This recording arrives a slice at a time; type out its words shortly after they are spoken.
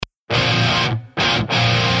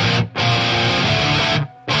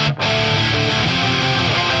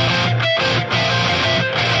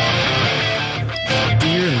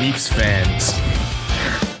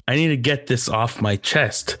I need to get this off my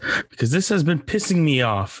chest because this has been pissing me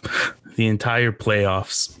off the entire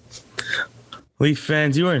playoffs. Leaf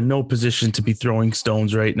fans, you are in no position to be throwing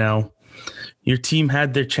stones right now. Your team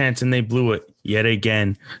had their chance and they blew it yet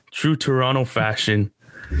again. True Toronto fashion.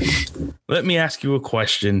 Let me ask you a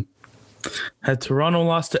question. Had Toronto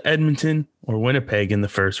lost to Edmonton or Winnipeg in the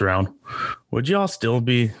first round, would y'all still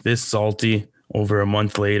be this salty over a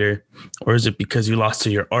month later? Or is it because you lost to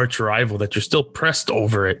your arch rival that you're still pressed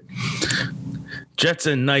over it? Jets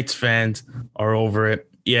and Knights fans are over it.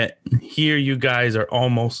 Yet here you guys are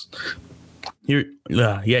almost every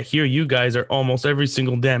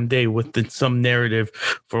single damn day with some narrative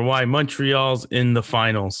for why Montreal's in the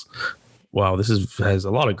finals. Wow, has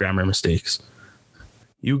a lot of grammar mistakes.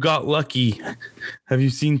 You got lucky. Have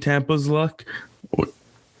you seen Tampa's luck?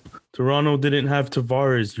 Toronto didn't have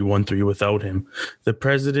Tavares. You won 3 without him. The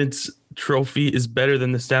President's Trophy is better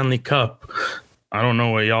than the Stanley Cup. I don't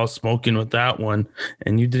know what y'all smoking with that one,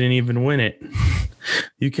 and you didn't even win it.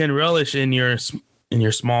 You can relish in your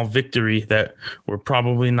small victory that we're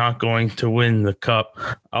probably not going to win the cup.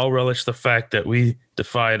 I'll relish the fact that we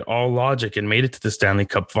defied all logic and made it to the Stanley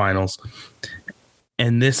Cup Finals.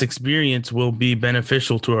 And this experience will be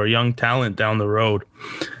beneficial to our young talent down the road.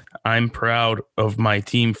 I'm proud of my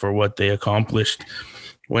team for what they accomplished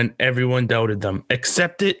when everyone doubted them.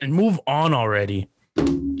 Accept it and move on already.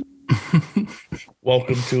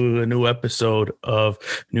 Welcome to a new episode of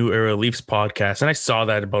New Era Leafs podcast. And I saw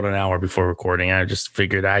that about an hour before recording. I just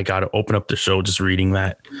figured I got to open up the show just reading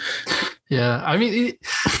that. Yeah. I mean,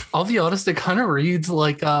 I'll be honest, it kind of reads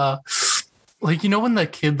like you know, when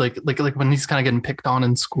that kid, like when he's kind of getting picked on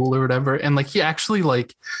in school or whatever. And like, he actually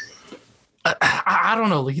like, I don't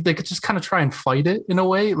know, like they could just kind of try and fight it in a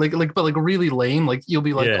way, but really lame. Like you'll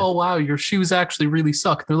be like, Oh wow, your shoes actually really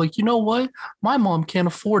suck. They're like, you know what? My mom can't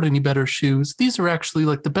afford any better shoes. These are actually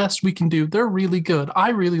like the best we can do. They're really good. I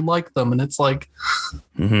really like them. And it's like,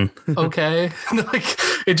 okay. Like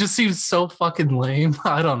it just seems so fucking lame.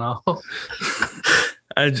 I don't know.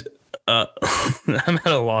 I'm at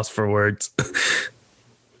a loss for words.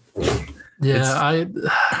 Yeah,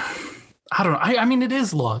 I don't know. I mean, it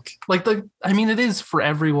is luck. It is for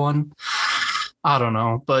everyone. I don't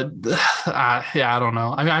know, but I don't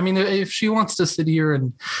know. I mean, if she wants to sit here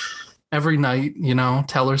and every night, you know,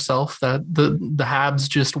 tell herself that the Habs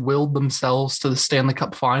just willed themselves to the Stanley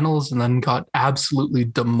Cup Finals and then got absolutely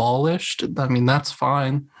demolished, I mean, that's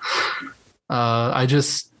fine. I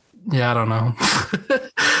don't know.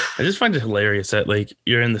 I just find it hilarious that like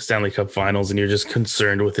you're in the Stanley Cup Finals and you're just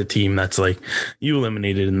concerned with a team that's like you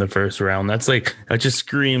eliminated in the first round. That's like, that just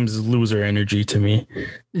screams loser energy to me.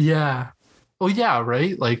 Yeah. Well, yeah,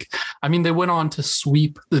 right. Like, I mean, they went on to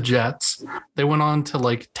sweep the Jets. They went on to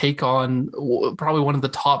like take on probably one of the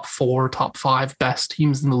top 5 best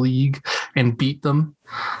teams in the league and beat them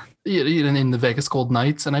in the Vegas Golden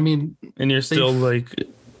Knights. And I mean, and you're still like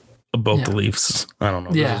about the Leafs. I don't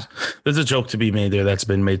know. Yeah. There's a joke to be made there that's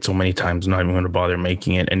been made so many times. I'm not even going to bother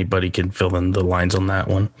making it. Anybody can fill in the lines on that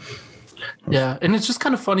one. Yeah. And it's just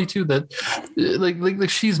kind of funny too that like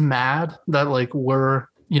she's mad that like we're,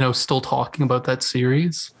 you know, still talking about that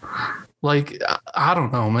series. Like, I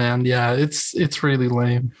don't know, man. Yeah, it's really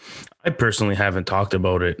lame. I personally haven't talked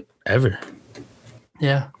about it ever.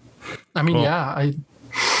 Yeah. I mean, other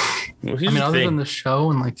than the show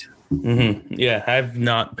and like, yeah, I've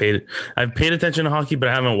paid attention to hockey, but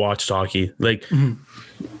I haven't watched hockey. Like, I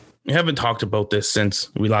haven't talked about this since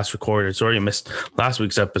we last recorded. Sorry, I missed last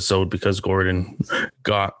week's episode because Gordon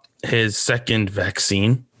got his second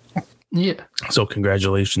vaccine. Yeah. So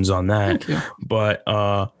congratulations on that. Thank you. But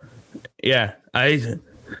yeah, I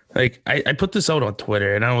put this out on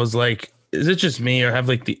Twitter and I was like, is it just me or have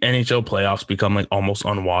like the NHL playoffs become like almost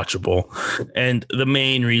unwatchable? And the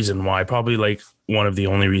main reason why, probably like one of the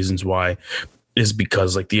only reasons why, is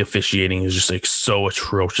because like the officiating is just like so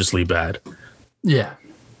atrociously bad. Yeah.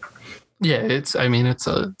 Yeah, it's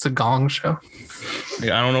a gong show.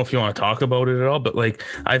 Like, I don't know if you want to talk about it at all, but like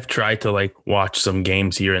I've tried to like watch some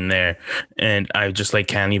games here and there and I just like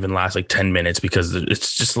can't even last like 10 minutes because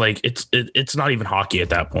it's just like it's not even hockey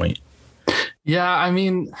at that point. Yeah, I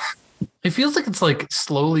mean, it feels like it's like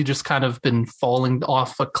slowly just kind of been falling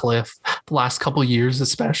off a cliff the last couple of years,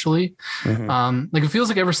 especially. Like it feels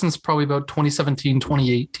like ever since probably about 2017,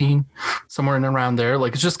 2018, somewhere in around there,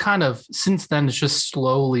 like it's just kind of since then, it's just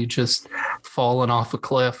slowly just fallen off a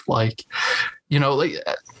cliff. Like, you know, like,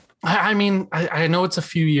 I mean, I know it's a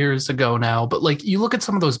few years ago now, but like you look at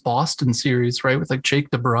some of those Boston series, right? With like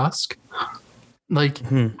Jake DeBrusk. Like,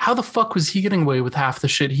 how the fuck was he getting away with half the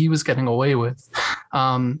shit he was getting away with?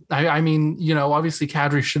 I mean, obviously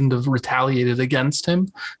Kadri shouldn't have retaliated against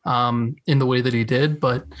him in the way that he did,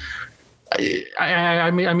 but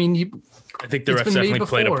I mean, I think the refs definitely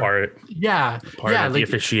played a part. Yeah, of the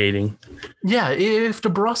officiating. Yeah, if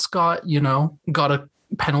DeBrusk got a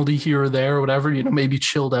penalty here or there or whatever, maybe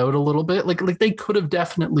chilled out a little bit, like they could have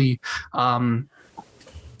definitely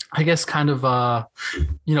I guess kind of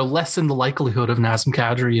lessen the likelihood of Nazem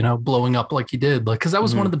Kadri blowing up like he did, like, because that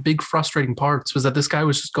was one of the big frustrating parts, was that this guy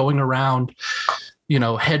was just going around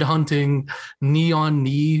headhunting knee on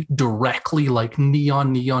knee directly, like knee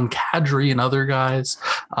on Kadri and other guys,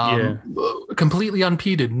 completely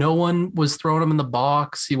unpeded. No one was throwing him in the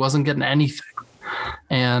box. He wasn't getting anything.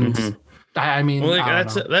 And I mean, well,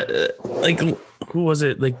 like who was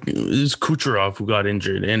it? Like, it was Kucherov who got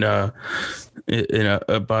injured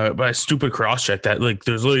by a stupid cross check that, like,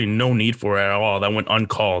 there's literally no need for it at all. That went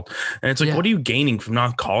uncalled, and it's like, what are you gaining from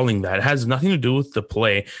not calling that? It has nothing to do with the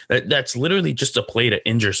play. That's literally just a play to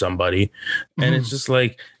injure somebody, and it's just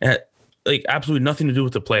like absolutely nothing to do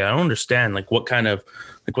with the play. I don't understand what kind of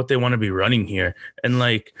what they want to be running here, and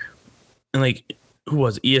who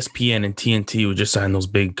was ESPN and TNT who just signed those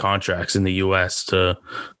big contracts in the US to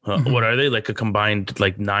what are they, like a combined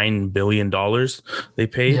 $9 billion they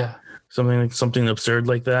paid, something absurd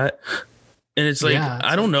like that. And it's like,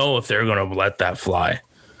 I don't know if they're going to let that fly,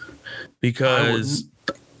 because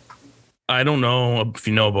I don't know if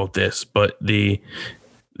you know about this, but there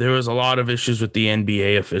was a lot of issues with the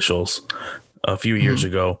NBA officials a few years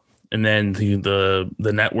ago. And then the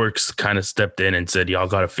networks kind of stepped in and said, y'all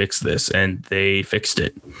got to fix this. And they fixed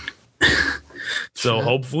it. So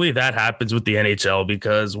hopefully that happens with the NHL,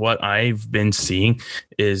 because what I've been seeing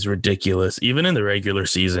is ridiculous. Even in the regular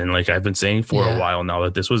season, like I've been saying for a while now,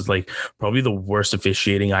 that this was probably the worst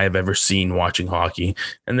officiating I have ever seen watching hockey.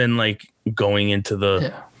 And then going into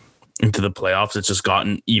the playoffs, it's just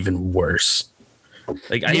gotten even worse.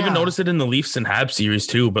 I even noticed it in the Leafs and Habs series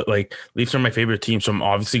too, but Leafs are my favorite team, so I'm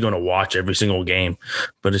obviously going to watch every single game.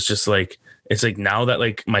 But it's just now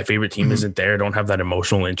that my favorite team isn't there, I don't have that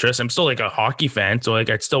emotional interest. I'm still a hockey fan, so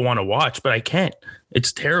I'd still want to watch, but I can't.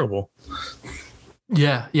 It's terrible.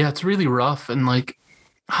 Yeah, it's really rough, and I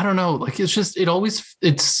don't know, it's just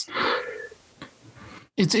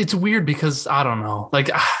it's weird, because I don't know,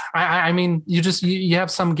 I mean, you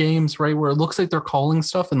have some games, right, where it looks like they're calling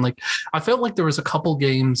stuff, and I felt like there was a couple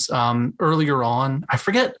games earlier on. I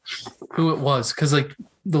forget who it was, because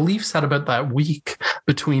the Leafs had about that week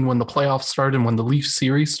between when the playoffs started and when the Leafs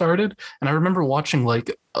series started, and I remember watching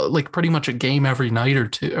pretty much a game every night or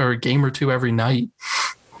two, or a game or two every night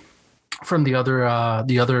from the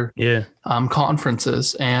other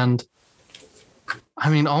conferences. And I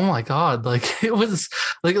mean, oh my God, it was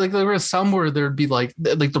there was some where there'd be the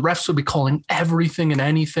refs would be calling everything and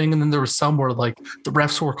anything. And then there was some where the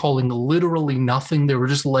refs were calling literally nothing. They were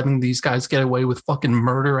just letting these guys get away with fucking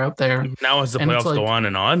murder out there. Now, as the playoffs go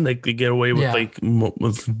on, they get away with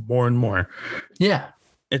with more and more. Yeah.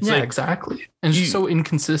 It's exactly. And it's just so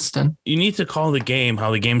inconsistent. You need to call the game how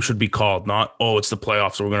the game should be called, not, it's the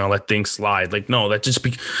playoffs, so we're going to let things slide. No, that just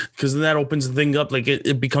because then that opens the thing up.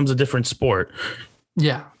 It becomes a different sport.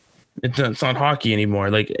 Yeah. It's not hockey anymore.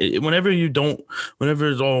 Whenever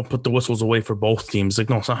it's all put the whistles away for both teams,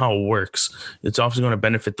 no, it's not how it works. It's obviously going to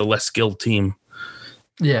benefit the less skilled team.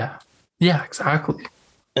 Yeah. Yeah, exactly.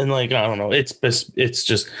 And I don't know. It's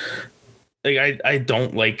just I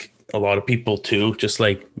don't like a lot of people too, just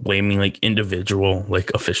blaming individual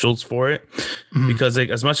officials for it, because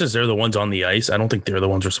as much as they're the ones on the ice, I don't think they're the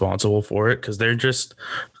ones responsible for it, because they're just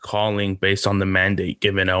calling based on the mandate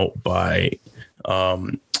given out by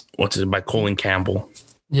by Colin Campbell.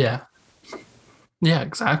 Yeah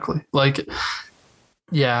exactly.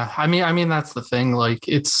 I mean that's the thing,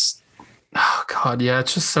 it's, oh God,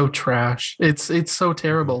 it's just so trash. It's so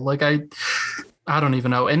terrible. I don't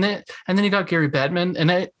even know. And then you got Gary Bettman, and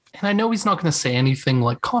I know he's not going to say anything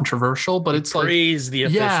controversial, but it's praise the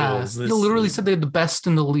officials. He literally said they had the best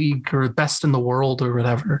in the league or best in the world or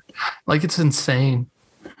whatever. It's insane.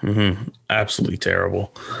 Absolutely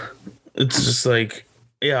terrible. It's just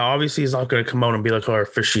obviously he's not going to come out and be our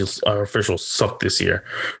officials suck this year,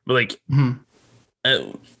 but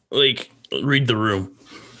read the room.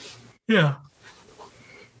 Yeah.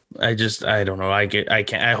 I don't know. I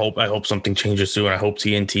hope something changes soon. I hope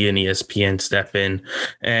TNT and ESPN step in,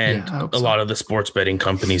 and a lot of the sports betting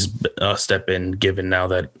companies step in, given now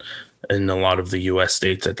that in a lot of the US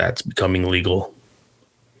states that's becoming legal.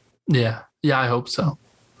 Yeah. I hope so.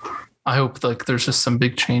 I hope there's just some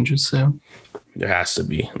big changes soon. There has to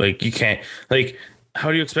be. You can't,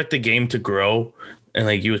 how do you expect the game to grow And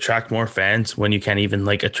like you attract more fans when you can't even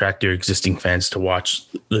like attract your existing fans to watch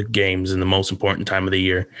the games in the most important time of the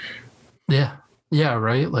year. Yeah. Yeah,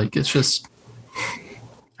 right. Like it's just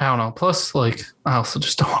I don't know. Plus, like I also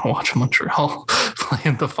just don't want to watch Montreal play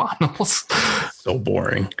in the finals. So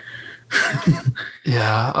boring.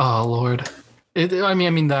 Yeah. Oh Lord. I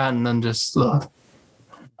mean that, and then just I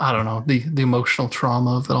don't know the emotional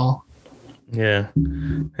trauma of it all. Yeah.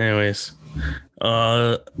 Anyways,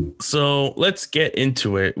 so let's get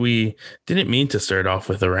into it. We didn't mean to start off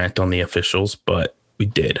with a rant on the officials, but we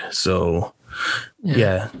did. So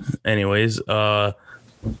yeah. Anyways,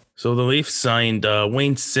 so the Leafs signed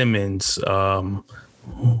Wayne Simmons.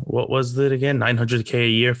 What was it again? $900K a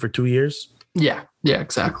year for 2 years. Yeah. Yeah.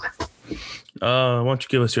 Exactly. Why don't you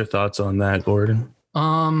give us your thoughts on that, Gordon?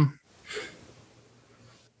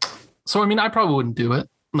 So I mean, I probably wouldn't do it.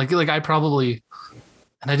 Like I probably,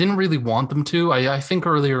 and I didn't really want them to. I think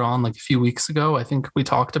earlier on, like a few weeks ago, I think we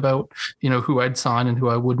talked about, who I'd sign and who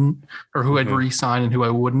I wouldn't, or who I'd re-sign and who I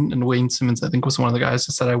wouldn't. And Wayne Simmons, I think, was one of the guys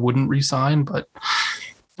that said I wouldn't re-sign. But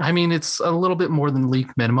I mean, it's a little bit more than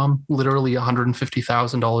league minimum, literally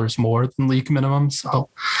 $150,000 more than league minimum. So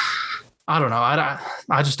I don't know.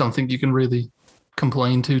 I just don't think you can really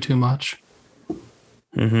complain too much.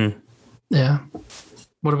 Mm-hmm. Yeah.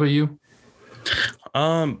 What about you?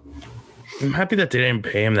 I'm happy that they didn't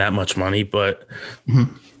pay him that much money, but I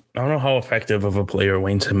don't know how effective of a player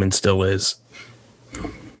Wayne Simmons still is.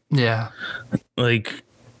 Yeah. Like,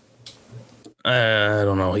 I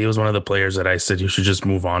don't know. He was one of the players that I said you should just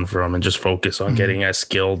move on from and just focus on getting as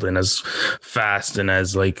skilled and as fast and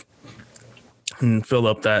as and fill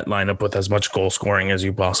up that lineup with as much goal scoring as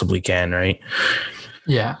you possibly can, right?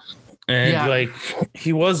 Yeah. And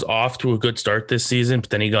he was off to a good start this season, but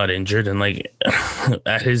then he got injured. And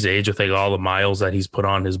at his age, with all the miles that he's put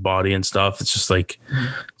on his body and stuff, it's just I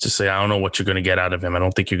don't know what you're going to get out of him. I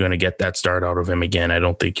don't think you're going to get that start out of him again. I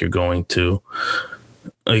don't think you're going to.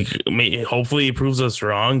 Hopefully he proves us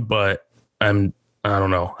wrong, but I don't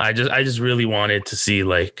know. I just really wanted to see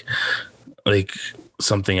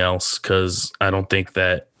something else, because I don't think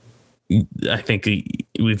that. I think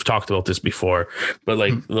we've talked about this before, but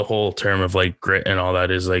the whole term of grit and all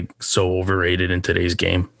that is so overrated in today's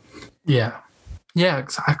game. Yeah. Yeah,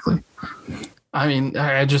 exactly. I mean,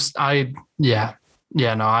 I don't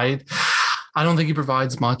think he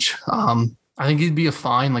provides much. I think he'd be a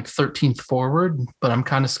fine 13th forward, but I'm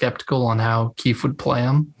kind of skeptical on how Keefe would play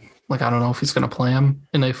him. I don't know if he's going to play him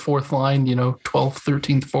in a fourth line, 12th,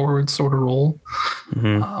 13th forward sort of role.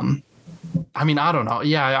 Mm-hmm. I mean, I don't know.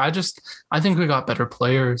 Yeah, I think we got better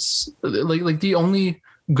players. The only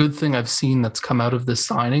good thing I've seen that's come out of this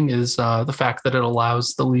signing is the fact that it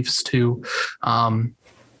allows the Leafs to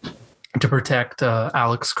protect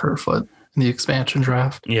Alex Kerfoot in the expansion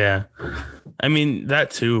draft. Yeah, I mean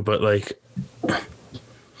that too, but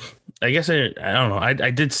I guess I don't know.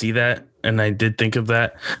 I did see that and I did think of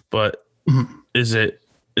that, but is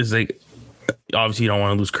obviously you don't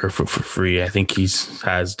want to lose Kerfoot for free. I think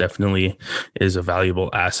definitely is a valuable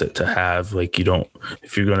asset to have. If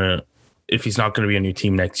he's not going to be on your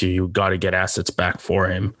team next year, you got to get assets back for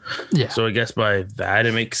him. Yeah. So I guess by that,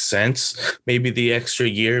 it makes sense. Maybe the extra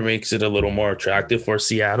year makes it a little more attractive for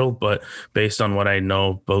Seattle, but based on what I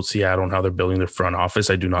know about Seattle and how they're building their front office,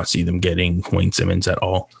 I do not see them getting Wayne Simmons at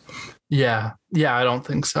all. Yeah. Yeah. I don't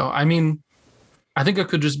think so. I mean, I think it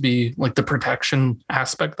could just be the protection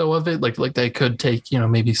aspect though of it. Like they could take,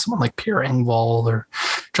 maybe someone like Pierre Engvall or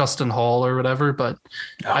Justin Hall or whatever. But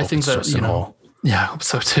I think that, Justin Hall. Yeah, I hope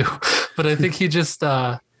so too. But I think he just,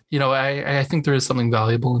 I think there is something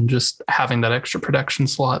valuable in just having that extra protection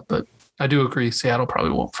slot. But I do agree, Seattle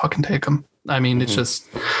probably won't fucking take him. I mean, It's just,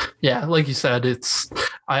 yeah, like you said,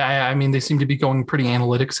 I mean, they seem to be going pretty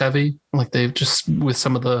analytics heavy. They've just, with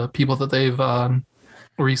some of the people that they've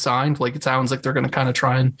re-signed, it sounds like they're going to kind of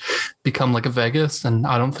try and become like a Vegas. And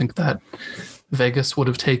I don't think that Vegas would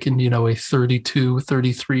have taken, a 32,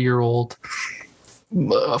 33-year-old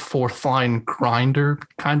fourth line grinder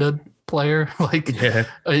kind of player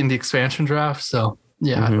in the expansion draft. So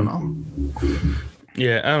yeah, I don't know.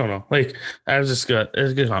 Yeah, I don't know. I just got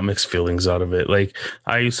mixed feelings out of it.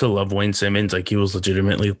 I used to love Wayne Simmons. He was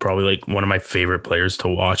legitimately probably one of my favorite players to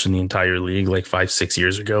watch in the entire league 5-6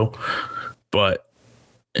 years ago. But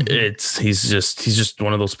he's just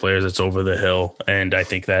one of those players that's over the hill. And I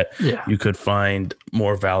think that you could find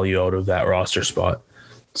more value out of that roster spot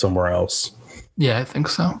somewhere else. Yeah, I think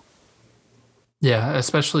so. Yeah,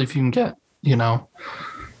 especially if you can get, I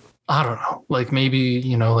don't know, maybe,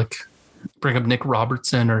 bring up Nick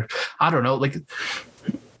Robertson or I don't know,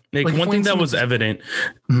 Like Like, one thing Wayne that was Simmons- evident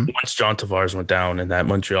Mhm. once John Tavares went down in that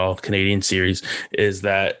Montreal Canadian series is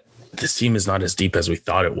that this team is not as deep as we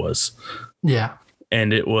thought it was. Yeah.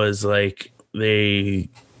 And it was like they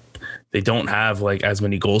don't have like as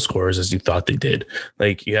many goal scorers as you thought they did.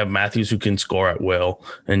 Like you have Matthews who can score at will,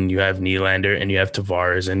 and you have Nylander, and you have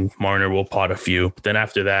Tavares, and Marner will pot a few. But then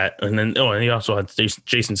after that, and he also had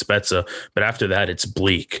Jason Spezza. But after that, it's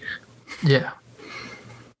bleak. Yeah.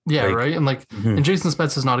 Yeah, Like, right. And like, Mhm. and Jason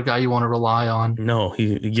Spezza is not a guy you want to rely on. No,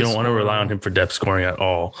 you don't want to score rely at on him for depth scoring at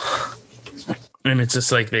all. And it's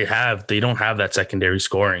just like they don't have that secondary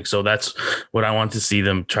scoring. So that's what I want to see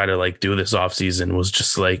them try to like do this offseason, was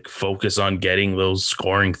just like focus on getting those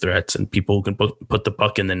scoring threats and people who can put the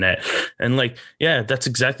puck in the net. And like, yeah, that's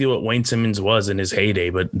exactly what Wayne Simmons was in his heyday,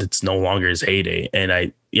 but it's no longer his heyday.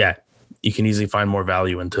 And you can easily find more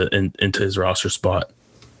value into his roster spot.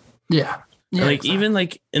 Yeah. Yeah. Like exactly. even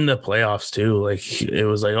like in the playoffs too, like it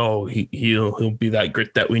was like, oh, he'll be that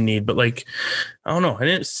grit that we need. But like, I don't know. I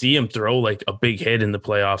didn't see him throw like a big hit in the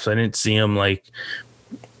playoffs. I didn't see him like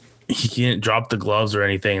he didn't drop the gloves or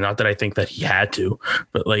anything. Not that I think that he had to,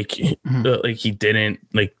 but like like he didn't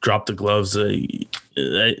like drop the gloves. What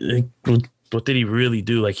did he really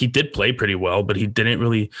do? Like he did play pretty well, but he didn't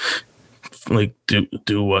really like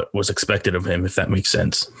do what was expected of him, if that makes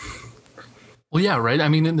sense. Well, yeah, right. I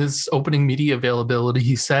mean, in his opening media availability,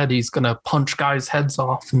 he said he's going to punch guys' heads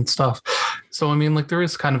off and stuff. So, I mean, like there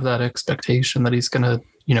is kind of that expectation that he's going to,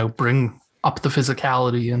 bring up the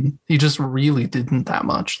physicality, and he just really didn't that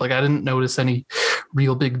much. Like I didn't notice any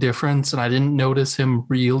real big difference, and I didn't notice him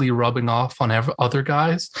really rubbing off on other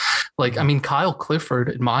guys. Like, I mean, Kyle Clifford,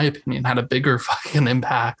 in my opinion, had a bigger fucking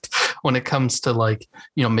impact when it comes to like,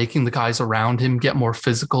 making the guys around him get more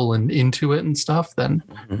physical and into it and stuff than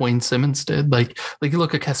Wayne Simmons did. Like you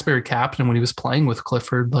look at Kasperi Kapanen when he was playing with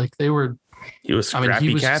Clifford, like he was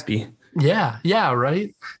scrappy Cappy. Yeah,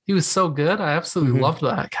 right. He was so good. I absolutely loved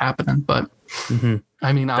that Kapanen, but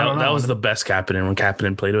I mean, I don't know. That was the best Kapanen when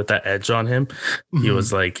Kapanen played with that edge on him. He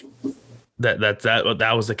was like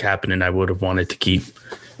that was the Kapanen I would have wanted to keep.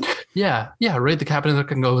 Yeah, right. The Kapanen that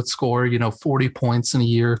can go and score, 40 points in a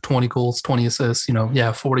year, 20 goals, 20 assists,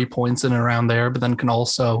 40 points in and around there, but then can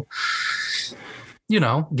also,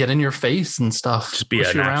 get in your face and stuff. Just be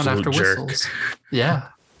an absolute jerk. Whistles. Yeah.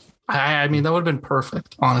 I mean, that would have been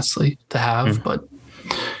perfect, honestly, to have, but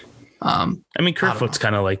I mean, Kerfoot's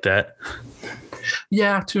kind of like that.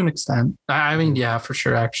 Yeah, to an extent. I mean, yeah, for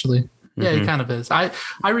sure, actually. Yeah, he kind of is. I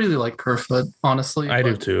really like Kerfoot, honestly. I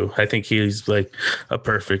do too. I think he's like a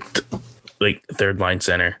perfect like third line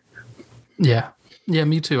center. Yeah,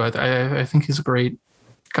 me too. I think he's a great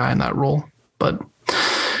guy in that role, but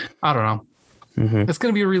I don't know. It's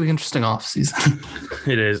going to be a really interesting off season.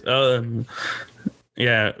 It is.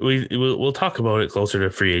 Yeah, we'll talk about it closer to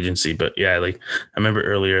free agency, but yeah, like I remember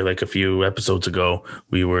earlier, like a few episodes ago,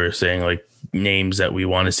 we were saying like names that we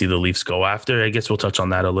want to see the Leafs go after. I guess we'll touch on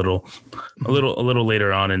that a little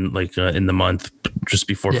later on in like in the month, just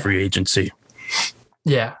before free agency.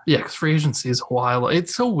 Yeah, because free agency is a while.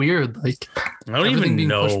 It's so weird. Like I don't even being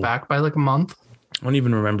know. Pushed back by like a month. I don't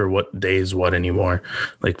even remember what day is what anymore.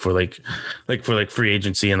 Like for free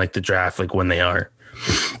agency and like the draft, like when they are.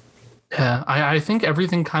 Yeah, I think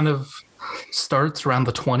everything kind of starts around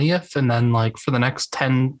the 20th, and then like for the next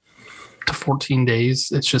 10 to 14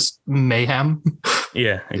 days, it's just mayhem.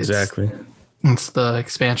 Yeah, exactly. It's the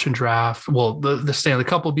expansion draft. Well, the Stanley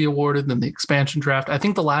Cup will be awarded, then the expansion draft. I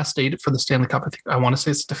think the last date for the Stanley Cup, I want to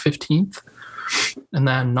say it's the 15th. And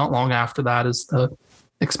then not long after that is the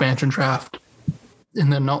expansion draft.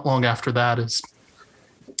 And then not long after that is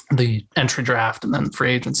the entry draft, and then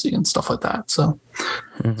free agency and stuff like that. So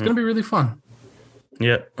it's going to be really fun.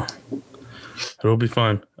 Yeah, it'll be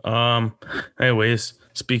fun. Anyways,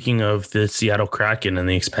 speaking of the Seattle Kraken and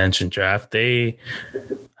the expansion draft, they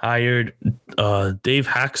hired Dave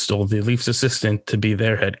Haxtell, the Leafs assistant, to be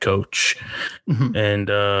their head coach. And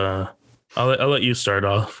I'll let you start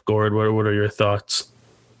off, Gord. What are your thoughts?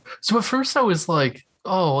 So at first I was like,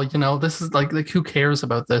 oh, this is like who cares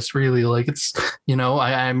about this really? Like it's,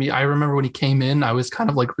 I mean, I remember when he came in, I was kind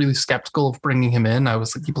of like really skeptical of bringing him in. I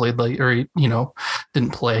was like, he played like, or he,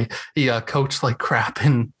 didn't play. He coached like crap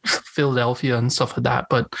in Philadelphia and stuff like that.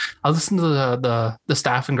 But I listened to the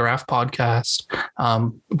Staff and Graph podcast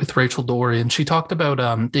with Rachel Dory, and she talked about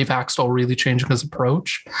Dave Haxtell really changing his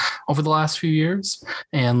approach over the last few years.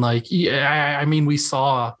 And like, I mean, we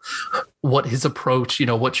saw what his approach,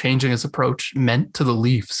 what changing his approach meant to the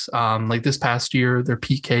Leafs. Like this past year, their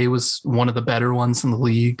PK was one of the better ones in the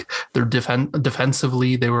league. Their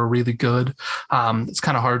defensively, they were really good. It's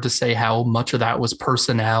kind of hard to say how much of that was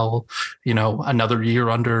personnel, another year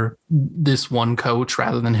under under this one coach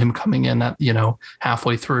rather than him coming in at,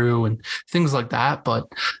 halfway through and things like that. But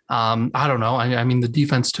I don't know. I mean, the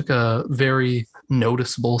defense took a very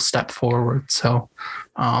noticeable step forward. So,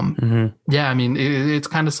 yeah, I mean, it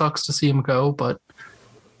kind of sucks to see him go, but,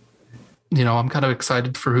 I'm kind of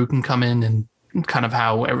excited for who can come in and kind of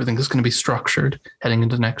how everything is going to be structured heading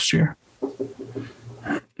into next year.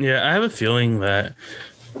 Yeah, I have a feeling that,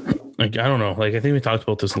 I don't know. I think we talked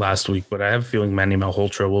about this last week, but I have a feeling Manny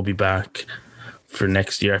Malhotra will be back for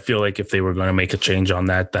next year. I feel like if they were going to make a change on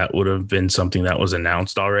that, that would have been something that was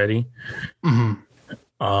announced already.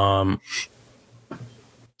 Mm-hmm.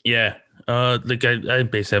 Yeah. I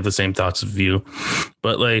basically have the same thoughts of you,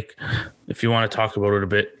 but if you want to talk about it a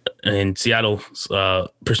bit in Seattle's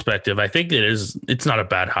perspective, I think it's not a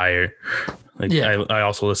bad hire. I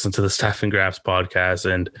also listened to the Staff and Graphs podcast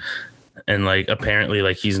and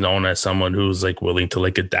apparently he's known as someone who's willing to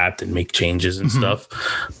adapt and make changes and stuff.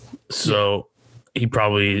 So he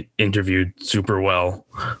probably interviewed super well.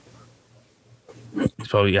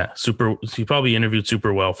 He probably interviewed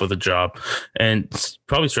super well for the job and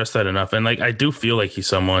probably stressed that enough. And I do feel like he's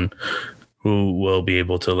someone who will be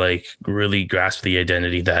able to really grasp the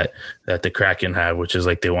identity that the Kraken have, which is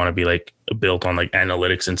they want to be built on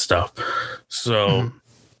analytics and stuff. So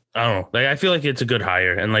I don't know. I feel like it's a good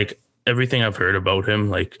hire, and everything I've heard about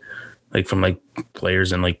him, from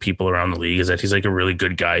players and people around the league, is that he's a really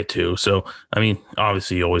good guy too. So I mean,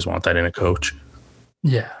 obviously you always want that in a coach.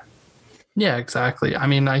 Yeah, exactly. I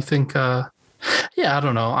mean, I think I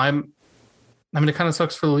don't know. I mean, it kind of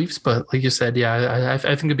sucks for the Leafs, but like you said, I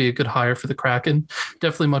think it'd be a good hire for the Kraken.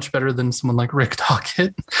 Definitely much better than someone like Rick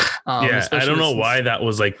Tocchet. I don't know why that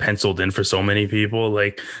was penciled in for so many people.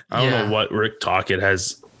 I don't know what Rick Tocchet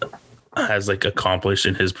has accomplished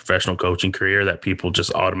in his professional coaching career that people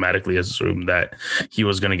just automatically assumed that he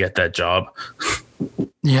was going to get that job.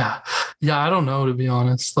 Yeah, I don't know, to be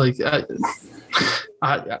honest. I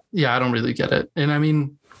don't really get it. And I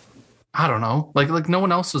mean, I don't know. No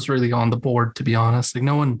one else was really on the board, to be honest.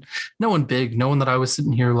 No one big, no one that I was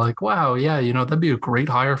sitting here wow, yeah, that'd be a great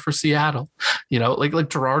hire for Seattle.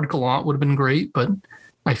 Gerard Gallant would have been great, but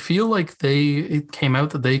I feel it came out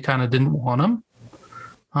that they kind of didn't want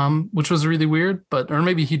him, which was really weird. Or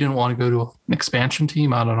maybe he didn't want to go to an expansion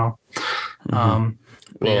team. I don't know.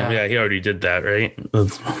 He already did that, right?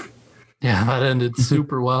 Yeah, that ended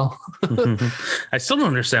super well. I still don't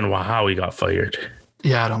understand how he got fired.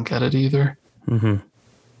 Yeah, I don't get it either. I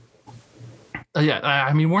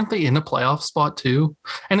mean, weren't they in a playoff spot too?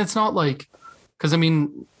 And it's not because I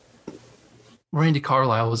mean, Randy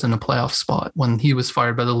Carlyle was in a playoff spot when he was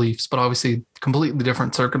fired by the Leafs, but obviously completely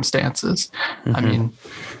different circumstances. I mean,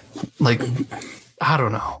 I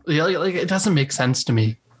don't know. It doesn't make sense to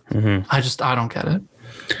me. I don't get it.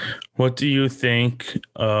 What do you think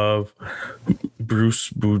of Bruce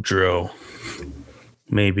Boudreau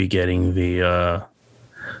maybe getting the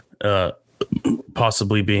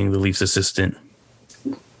possibly being the Leafs assistant?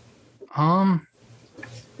 I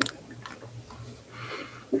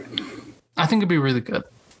think it'd be really good.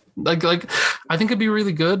 I think it'd be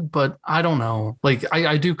really good, but I don't know.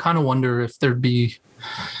 I do kind of wonder if there'd be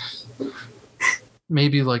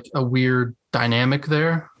maybe a weird dynamic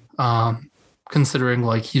there. Considering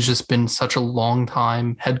he's just been such a long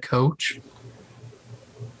time head coach.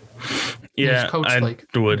 Yeah, he's coached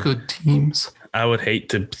good teams. I would hate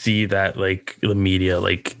to see that the media,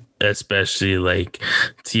 especially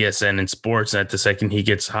TSN and sports, at the second he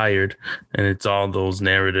gets hired, and it's all those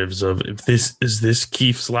narratives of if this is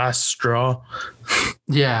Keefe's last straw.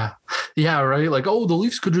 Yeah, right. The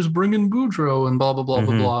Leafs could just bring in Boudreau and blah blah blah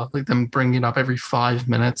blah blah. Them bringing up every 5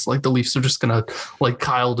 minutes. The Leafs are just gonna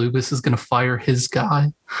Kyle Dubas is gonna fire his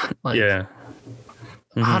guy. Yeah.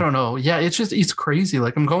 I don't know. Yeah, it's crazy.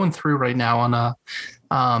 I'm going through right now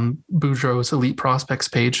on Boudreau's Elite Prospects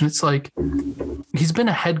page, and it's he's been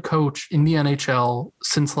a head coach in the NHL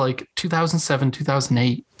since 2007,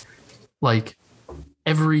 2008.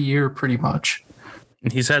 Every year pretty much.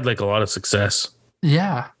 He's had a lot of success.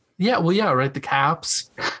 Yeah. Well, yeah, right. The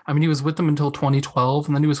Caps. I mean, he was with them until 2012,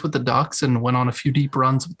 and then he was with the Ducks and went on a few deep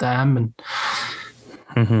runs with them. And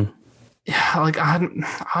yeah, I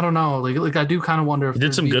don't know. I do kind of wonder if he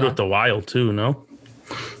did some good with the Wild too. No.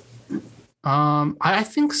 I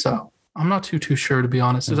think so. I'm not too sure, to be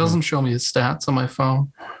honest. It doesn't show me his stats on my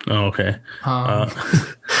phone. Oh, okay.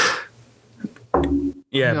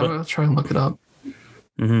 Yeah, but I'll try and look it up.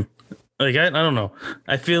 I don't know.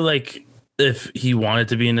 I feel if he wanted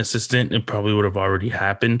to be an assistant, it probably would have already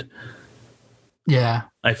happened. Yeah.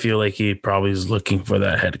 I feel he probably is looking for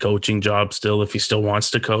that head coaching job still, if he still wants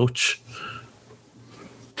to coach.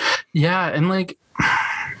 Yeah, and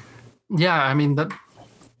Yeah, I mean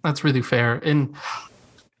that's really fair. And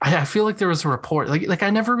I feel like there was a report, like I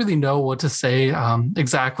never really know what to say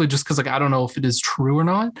exactly, just because like I don't know if it is true or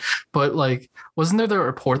not. But like, wasn't there the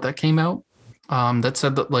report that came out that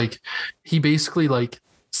said that like he basically like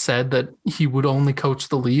said that he would only coach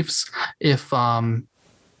the Leafs if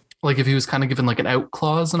like if he was kind of given like an out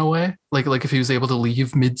clause in a way, like if he was able to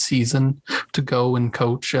leave mid-season to go and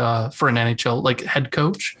coach for an NHL like head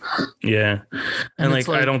coach. Yeah, and like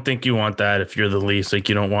I don't think you want that if you're the Leafs. Like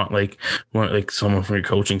you don't want like someone from your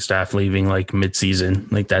coaching staff leaving like mid-season.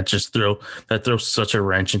 Like that throws such a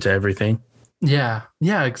wrench into everything. Yeah,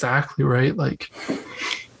 exactly right. Like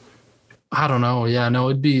I don't know. Yeah, no,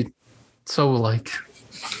 it'd be so like.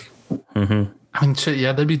 Mm-hmm. I mean, shit,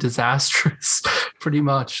 yeah, that'd be disastrous, pretty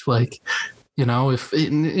much. Like, you know, if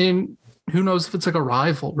who knows if it's like a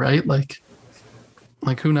rival, right? Like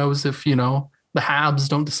who knows if, you know, the Habs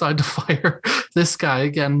don't decide to fire this guy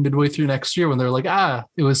again midway through next year when they're like,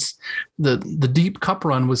 it was the deep cup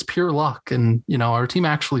run was pure luck, and you know our team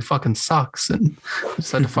actually fucking sucks, and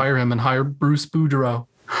decided to fire him and hire Bruce Boudreau.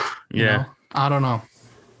 Yeah, know? I don't know.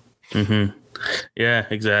 Mm-hmm. Yeah,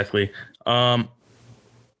 exactly.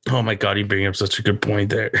 Oh my God, you bring up such a good point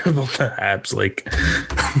there about the Habs. Like,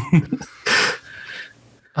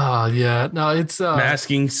 yeah, no, it's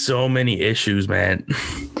masking so many issues, man.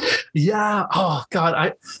 Yeah. Oh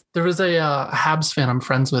God, there was a Habs fan I'm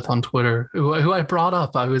friends with on Twitter who I brought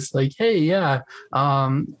up. I was like, hey, yeah,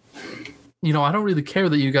 you know, I don't really care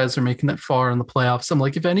that you guys are making it far in the playoffs. I'm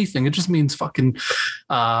like, if anything, it just means fucking,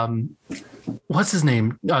 what's his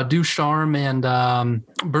name? Ducharme and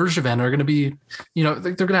Bergevin are going to be, you know,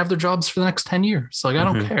 they're going to have their jobs for the next 10 years. Like, I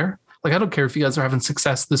don't care. Like, I don't care if you guys are having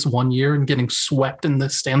success this one year and getting swept in the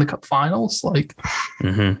Stanley Cup finals. Like,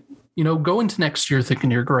 you know, go into next year thinking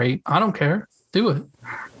you're great. I don't care. Do it.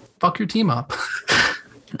 Fuck your team up.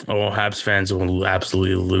 Oh, Habs fans will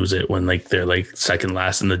absolutely lose it when like they're like second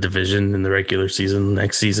last in the division in the regular season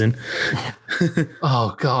next season.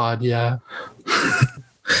 Oh God, yeah.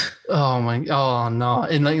 Oh no,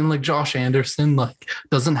 and like Josh Anderson like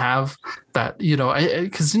doesn't have that, you know,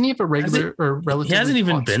 because didn't he have a regular or relatively he hasn't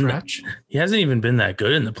even been stretch? He hasn't even been that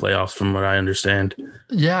good in the playoffs from what I understand.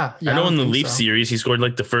 Yeah, I know in the Leaf series he scored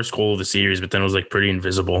like the first goal of the series, but then it was like pretty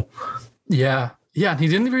invisible. Yeah, he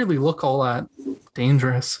didn't really look all that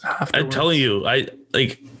dangerous afterwards. I'm telling you,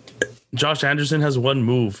 Josh Anderson has one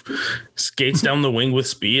move, skates down the wing with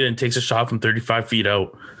speed and takes a shot from 35 feet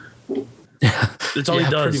out. Yeah, that's all he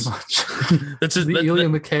does. Pretty much. That's the Ilya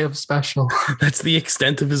Mikheyev special. That's the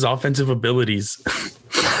extent of his offensive abilities.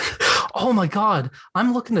 Oh my God,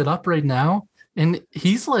 I'm looking it up right now, and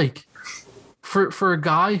he's like, for a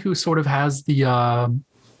guy who sort of has the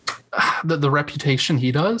reputation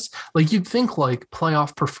he does, like you'd think like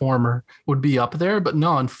playoff performer would be up there, but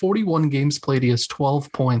no, in 41 games played, he has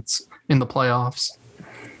 12 points in the playoffs.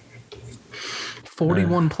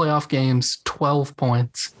 41 playoff games, 12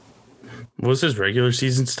 points. What was his regular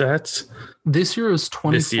season stats? This year is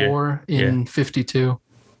 24 in 52.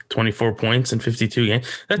 24 points in 52 games.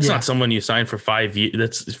 That's not someone you sign for 5 years.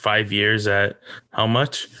 That's 5 years at how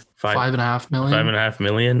much? $5.5 million. $5.5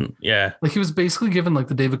 million. Yeah. Like he was basically given like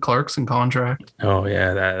the David Clarkson contract. Oh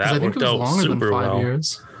yeah, that worked out longer super than 5 well.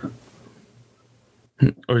 years.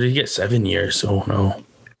 Or did he get 7 years? Oh no.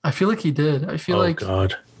 I feel like he did. I feel like. Oh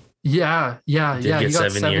God. Yeah. He got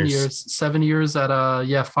 7 years. 7 years at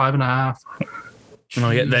 5.5.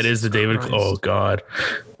 Oh yeah, that is the David. Christ. Oh God.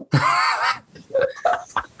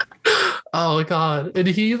 Oh God, and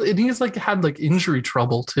he's like had like injury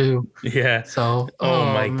trouble too. Yeah. So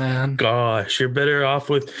my man, gosh, you're better off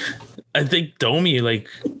with. I think Domi like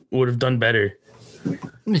would have done better.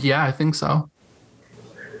 Yeah, I think so.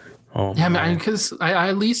 Oh yeah, man, because I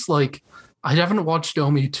at least like I haven't watched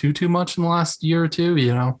Domi too much in the last year or two.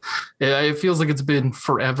 You know, it feels like it's been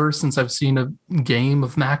forever since I've seen a game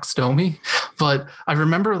of Max Domi. But I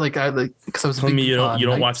remember because I was. Tell me you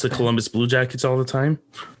don't watch the Columbus Blue Jackets all the time.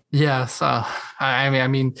 Yes, I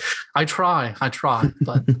mean, I try,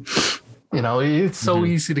 but you know, it's so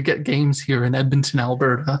easy to get games here in Edmonton,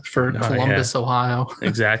 Alberta, for Columbus, Ohio.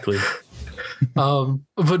 Exactly.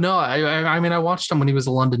 But no, I mean, I watched him when he was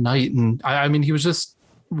a London Knight, and I mean, he was just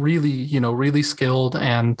really skilled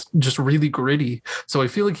and just really gritty. So I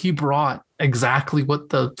feel like he brought exactly what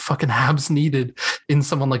the fucking Habs needed in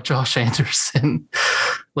someone like Josh Anderson.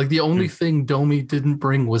 Like the only thing Domi didn't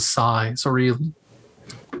bring was size, really.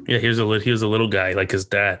 Yeah, he was a little guy like his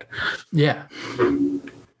dad. Yeah.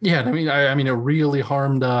 Yeah, I mean, it really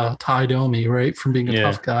harmed Ty Domi, right, from being a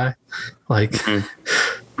tough guy. Like,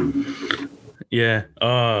 yeah.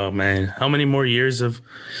 Oh man, how many more years of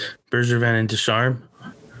Bergevin and Ducharme?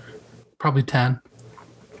 Probably 10.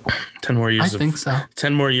 10 more years. I think so.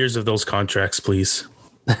 10 more years of those contracts, please.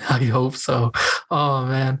 I hope so. Oh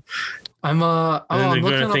man. And then they're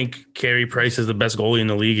going to think Carey Price is the best goalie in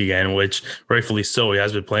the league again, which rightfully so. He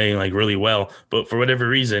has been playing like really well. But for whatever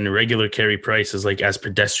reason, regular Carey Price is like as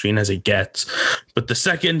pedestrian as it gets. But the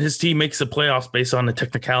second his team makes the playoffs based on a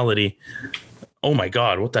technicality, oh my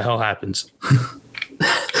God, what the hell happens?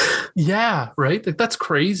 Yeah, right. Like, that's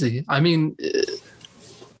crazy. I mean,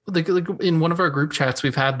 like in one of our group chats,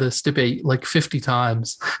 we've had this debate like 50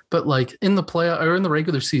 times. But like in the play or in the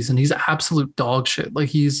regular season, he's absolute dog shit. Like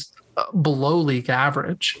he's below league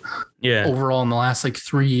average overall in the last like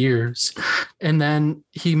 3 years. And then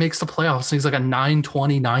he makes the playoffs and he's like a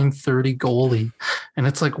 920, 930 goalie. And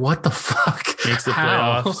it's like, what the fuck? Makes the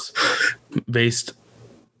playoffs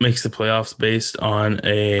based on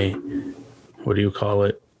a, what do you call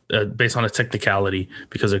it? Based on a technicality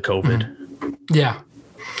because of COVID. Mm-hmm.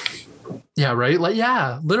 Yeah, right. Like,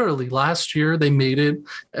 yeah, literally last year they made it,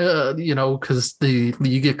 because the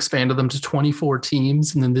league expanded them to 24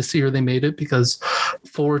 teams. And then this year they made it because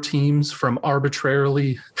 4 teams from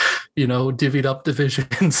arbitrarily, divvied up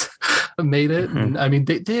divisions made it. Mm-hmm. And I mean,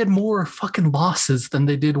 they had more fucking losses than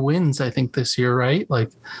they did wins, I think, this year, right?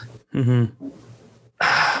 Like, I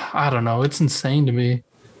don't know. It's insane to me.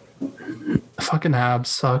 Fucking Habs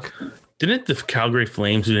suck. Didn't the Calgary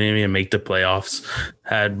Flames, who didn't even make the playoffs,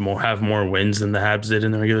 have more wins than the Habs did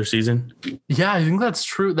in the regular season? Yeah, I think that's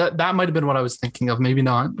true. That might have been what I was thinking of. Maybe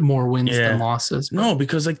not more wins than losses. But. No,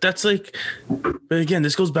 because like that's like, but again,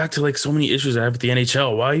 this goes back to like so many issues I have with the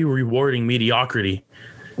NHL. Why are you rewarding mediocrity?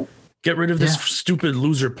 Get rid of this stupid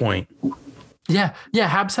loser point. Yeah.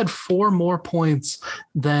 Habs had 4 more points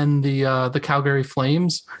than the Calgary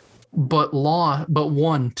Flames, but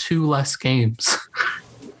won 2 less games.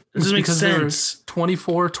 This doesn't make sense.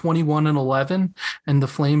 24, 21, and 11, and the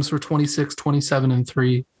Flames were 26, 27, and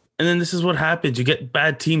 3. And then this is what happens. You get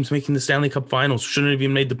bad teams making the Stanley Cup Finals. Shouldn't have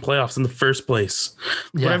even made the playoffs in the first place.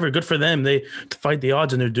 Yeah. Whatever, good for them. They defied the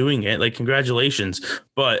odds and they're doing it. Like, congratulations.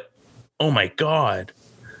 But, oh my God.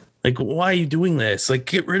 Like, why are you doing this? Like,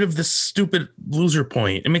 get rid of this stupid loser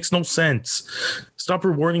point. It makes no sense. Stop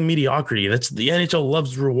rewarding mediocrity. The NHL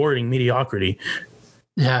loves rewarding mediocrity.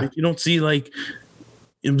 Yeah. Like, you don't see like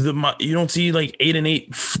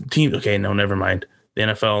 8-8 teams. Okay, no, never mind. The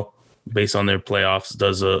NFL, based on their playoffs,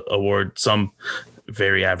 does award some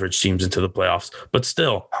very average teams into the playoffs. But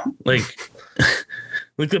still, like,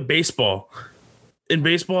 look at baseball. In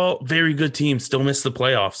baseball, very good teams still miss the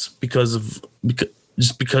playoffs because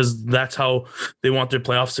that's how they want their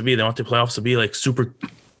playoffs to be. They want their playoffs to be like super,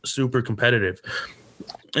 super competitive.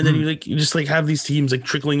 And then you just have these teams like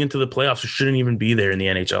trickling into the playoffs who shouldn't even be there in the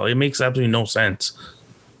NHL. It makes absolutely no sense.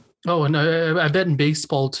 Oh, and I bet in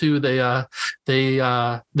baseball too, they make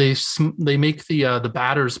the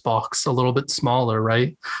batter's box a little bit smaller,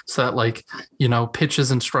 right? So that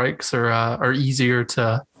pitches and strikes are easier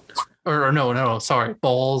to.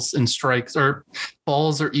 Balls and strikes or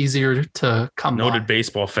balls are easier to come by. Noted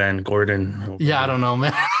baseball fan, Gordon. Yeah, I don't know,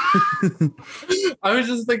 man. I was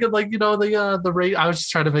just thinking the rate. I was just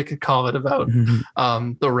trying to make a comment about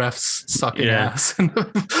the refs sucking ass.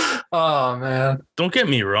 Oh man. Don't get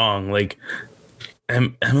me wrong, like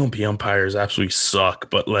MLB umpires absolutely suck,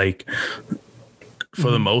 but like for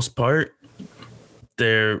the most part,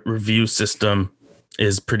 their review system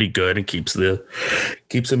is pretty good and keeps them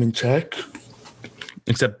in check.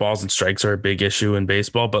 Except balls and strikes are a big issue in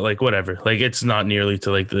baseball, but like whatever. Like it's not nearly to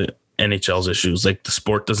like the NHL's issues. Like the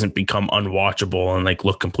sport doesn't become unwatchable and like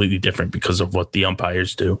look completely different because of what the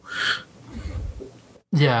umpires do.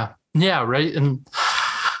 Yeah, right. And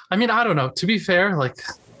I mean, I don't know. To be fair, like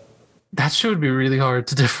that shit would be really hard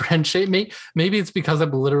to differentiate. Maybe it's because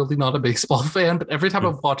I'm literally not a baseball fan, but every time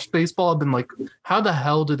I've watched baseball, I've been like, how the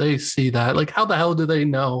hell do they see that? Like, how the hell do they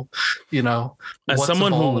know, as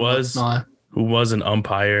someone who was an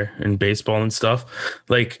umpire in baseball and stuff,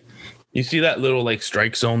 like you see that little like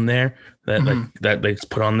strike zone there that like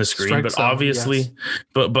put on the screen, strike but zone, obviously, yes.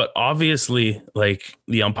 but obviously like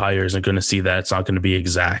the umpire isn't going to see that. It's not going to be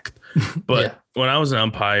exact. But when I was an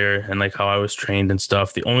umpire and like how I was trained and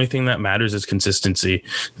stuff, the only thing that matters is consistency.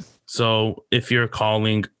 So if you're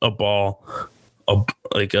calling a ball,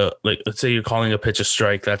 let's say you're calling a pitch a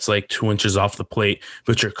strike, that's like 2 inches off the plate,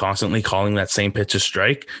 but you're constantly calling that same pitch a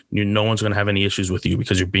strike, no one's going to have any issues with you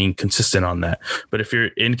because you're being consistent on that. But if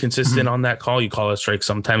you're inconsistent on that call, you call a strike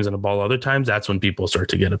sometimes and a ball other times, that's when people start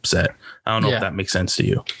to get upset. I don't know if that makes sense to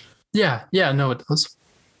you. Yeah, no, it does.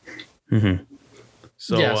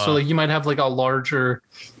 So like you might have like a larger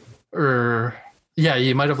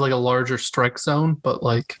strike zone, but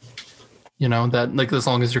like You know, that like as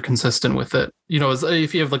long as you're consistent with it, you know,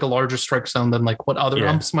 if you have like a larger strike zone than like what other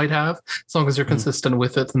umps might have, as long as you're consistent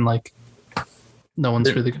with it, then like no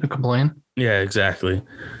one's really going to complain. Yeah, exactly.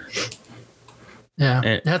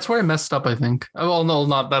 Yeah, that's where I messed up, I think. Well,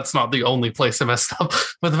 no, that's not the only place I messed up,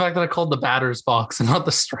 but the fact that I called the batter's box and not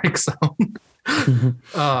the strike zone.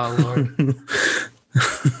 Oh, Lord.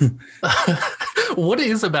 What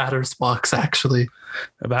is a batter's box, actually?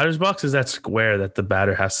 A batter's box is that square that the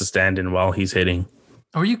batter has to stand in while he's hitting.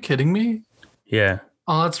 Are you kidding me? Yeah.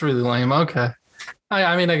 Oh, that's really lame. Okay.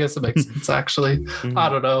 I mean, I guess it makes sense, actually. I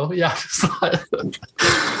don't know. Yeah.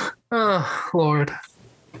 Oh, Lord.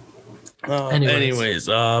 Anyways,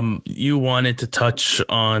 you wanted to touch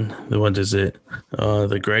on what is it?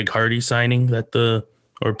 The Greg Hardy signing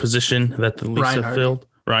position that the Leafs have filled.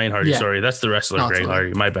 Ryan Hardy, sorry, that's the wrestler. Greg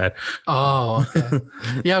Hardy, my bad. Oh, okay.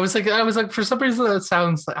 Yeah, I was like, for some reason that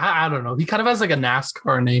sounds like I don't know. He kind of has like a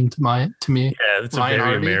NASCAR name to me. Yeah, it's Ryan a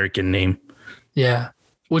very Hardy. American name. Yeah,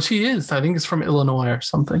 which he is. I think it's from Illinois or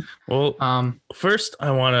something. Well, first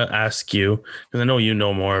I want to ask you, because I know you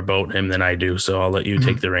know more about him than I do, so I'll let you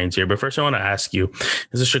take the reins here. But first, I want to ask you: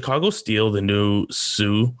 is the Chicago Steel the new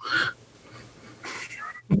Sioux?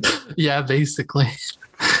 Yeah, basically.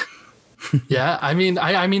 Yeah, I mean,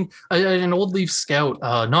 an old Leaf scout,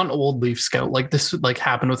 not an old Leaf scout, like this like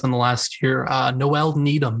happened within the last year. Noelle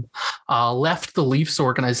Needham left the Leafs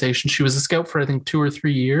organization. She was a scout for I think 2 or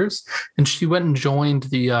 3 years, and she went and joined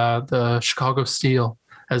the Chicago Steel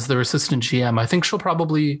as their assistant GM. I think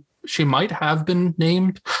she might have been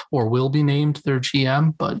named or will be named their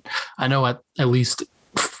GM, but I know at least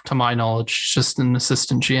to my knowledge, she's just an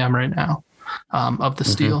assistant GM right now of the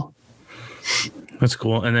Steel. That's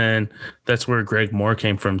cool. And then that's where Greg Moore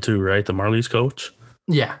came from too, right? The Marlies coach?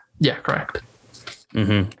 Yeah, correct.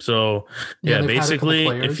 So, basically,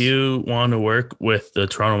 if you want to work with the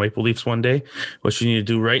Toronto Maple Leafs one day, what you need to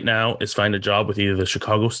do right now is find a job with either the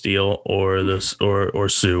Chicago Steel or or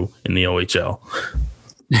Sioux in the OHL.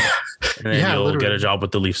 And then you'll get a job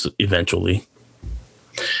with the Leafs eventually.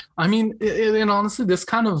 I mean, and honestly, this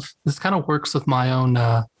kind of works with my own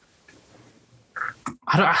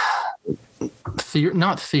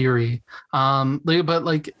not theory, but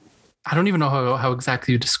like I don't even know how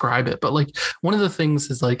exactly you describe it, but like one of the things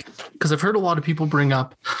is like, because I've heard a lot of people bring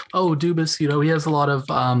up, Dubas, you know, he has a lot of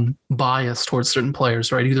bias towards certain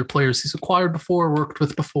players, right? Either players he's acquired before, worked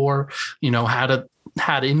with before, you know,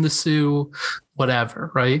 had in the Sioux,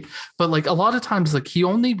 whatever, right? But like a lot of times, like he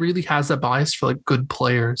only really has that bias for like good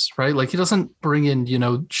players, right? Like he doesn't bring in, you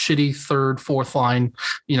know, shitty third, fourth line,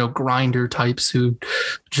 you know, grinder types who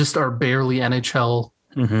just are barely NHL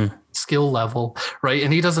skill level, right?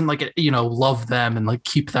 And he doesn't like, you know, love them and like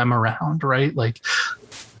keep them around, right? Like,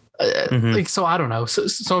 like, so I don't know.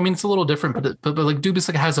 So I mean, it's a little different, but like Dubas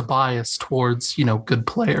like has a bias towards, you know, good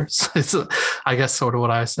players. It's I guess sort of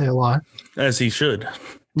what I say a lot. As he should.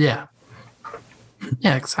 Yeah.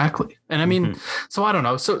 Yeah, exactly. And I mean, so I don't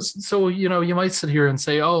know. So, you know, you might sit here and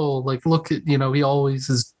say, oh, like, look at, you know, he always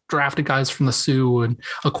is drafted guys from the Sioux and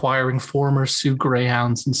acquiring former Sioux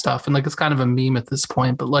Greyhounds and stuff. And like, it's kind of a meme at this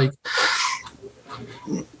point, but like,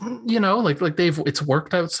 you know, like it's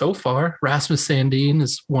worked out so far. Rasmus Sandin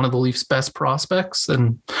is one of the Leafs' best prospects.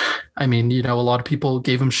 And I mean, you know, a lot of people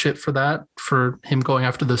gave him shit for him going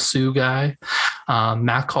after the Sioux guy.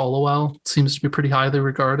 Matt Hollowell seems to be pretty highly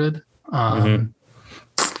regarded.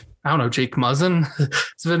 I don't know, Jake Muzzin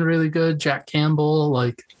has been really good. Jack Campbell,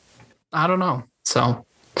 like, I don't know. So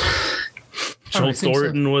Joel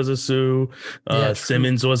Thornton was a Sioux.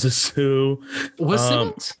 Simmons was a Sioux. Was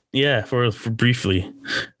Simmons? Yeah, for briefly.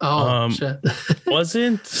 Oh, shit.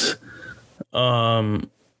 Wasn't I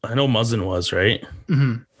know Muzzin was, right?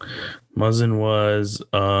 Muzzin was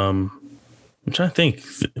I'm trying to think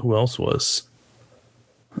who else was.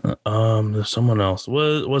 There's someone else.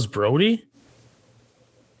 Was Brody?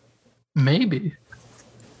 Maybe.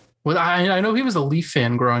 Well, I know he was a Leaf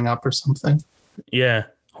fan growing up or something. Yeah.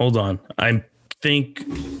 Hold on. I think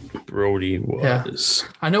Brody was.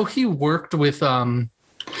 Yeah. I know he worked with one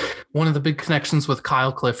of the big connections with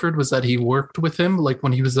Kyle Clifford was that he worked with him like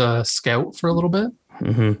when he was a scout for a little bit.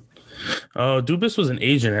 Dubas was an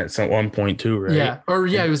agent at one point too, right? Yeah,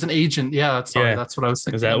 he was an agent. Yeah, that's what I was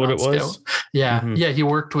thinking. Is that what it was? Scout. Yeah, yeah, he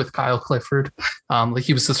worked with Kyle Clifford. Like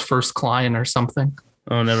he was his first client or something.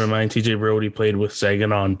 Oh, never mind. TJ Brody played with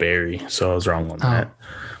Saginaw and Barrie, so I was wrong on that.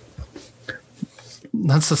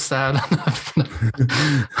 That's a sad.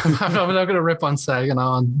 I'm not going to rip on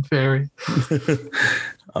Saginaw and Barrie.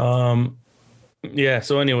 Yeah.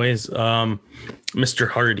 So, anyways, Mr.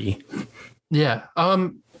 Hardy. Yeah.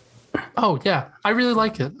 Oh yeah, I really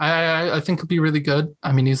like it. I think it'll be really good.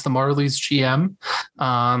 I mean, he's the Marlies GM,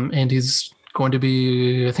 and he's going to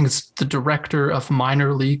be, I think it's the director of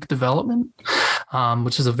minor league development,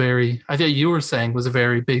 which is a very, I think you were saying was a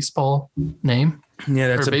very baseball name. Yeah,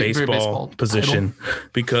 that's a very baseball position title.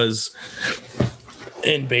 because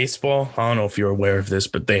in baseball, I don't know if you're aware of this,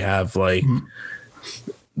 but they have like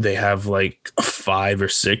they have like 5 or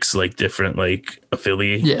 6 like different like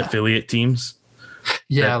affiliate teams.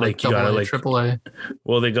 Yeah, that, like you gotta AA, like AAA.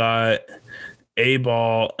 well, they got A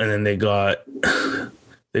ball, and then they got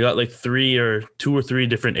like 2 or 3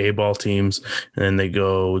 different A ball teams, and then they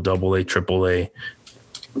go AA, AAA,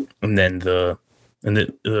 and then they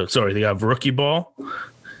have rookie ball,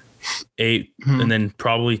 and then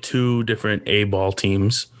probably 2 different A ball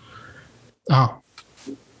teams. Oh,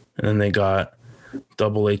 And then they got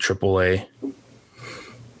AA, AAA.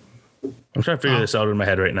 I'm trying to figure this out in my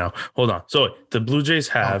head right now. Hold on. So the Blue Jays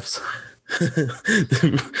have.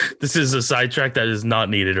 This is a sidetrack that is not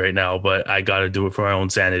needed right now, but I got to do it for my own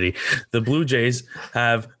sanity. The Blue Jays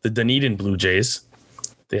have the Dunedin Blue Jays.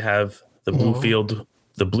 They have the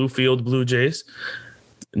Bluefield Blue Jays.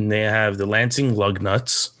 And they have the Lansing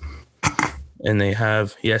Lugnuts. And they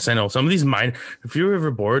have, yes, I know some of these if you're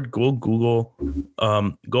ever bored, go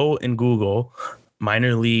and Google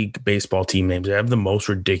minor league baseball team names. They have the most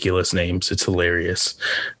ridiculous names. It's hilarious.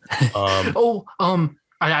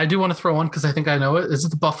 I do want to throw one because I think I know it. Is it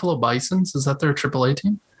the Buffalo Bisons? Is that their AAA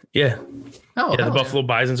team? Yeah. Oh, yeah. The Buffalo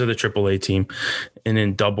Bisons are the AAA team, and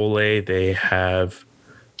in AA they have.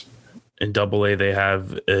 In AA they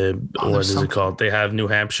have what is it called? They have New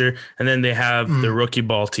Hampshire, and then they have the rookie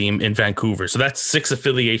ball team in Vancouver. So that's 6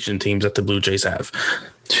 affiliation teams that the Blue Jays have.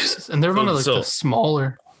 Jesus, and they're one of the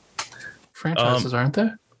smaller franchises, aren't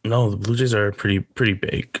they? No, the Blue Jays are pretty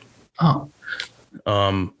big. Oh.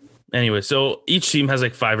 Anyway, so each team has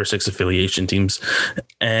like 5 or 6 affiliation teams,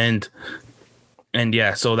 and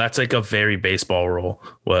yeah, so that's like a very baseball role.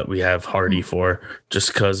 What we have Hardy for,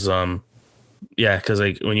 just because, because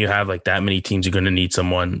like when you have like that many teams, you're going to need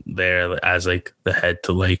someone there as like the head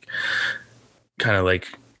to like kind of like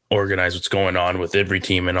organize what's going on with every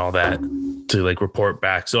team and all that to like report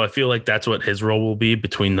back. So I feel like that's what his role will be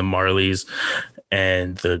between the Marlies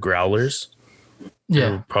and the Growlers. Yeah,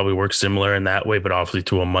 it'll probably work similar in that way, but obviously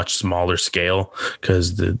to a much smaller scale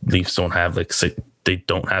because the Leafs don't have like 6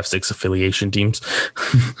 affiliation teams.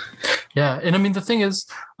 Yeah, and I mean the thing is,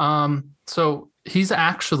 so he's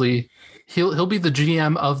actually he'll be the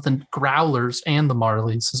GM of the Growlers and the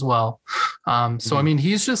Marlies as well. So I mean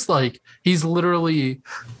he's just like he's literally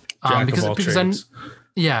because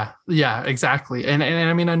yeah, exactly. And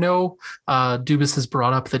I mean, I know Dubas has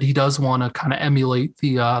brought up that he does want to kind of emulate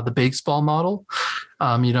the baseball model,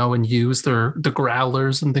 and use the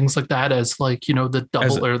Growlers and things like that as like,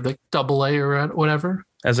 the double A or whatever.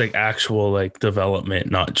 As like actual like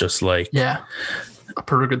development, not just like a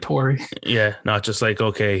purgatory. Yeah, not just like,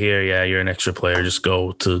 okay, here, you're an extra player, just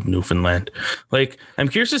go to Newfoundland. Like, I'm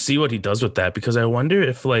curious to see what he does with that, because I wonder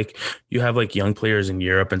if like you have like young players in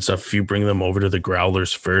Europe and stuff, if you bring them over to the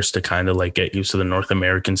Growlers first to kind of like get used to the North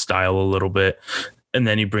American style a little bit, and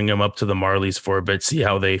then you bring them up to the Marlies for a bit, see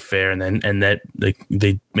how they fare, and that like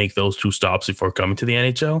they make those 2 stops before coming to the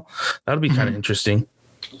NHL. That'll be kind of interesting.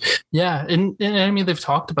 Yeah, and I mean they've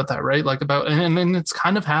talked about that, right? Like and it's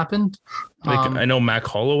kind of happened. Like I know Mac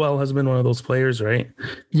Hollowell has been one of those players, right?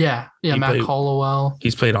 Yeah, Mac Hollowell.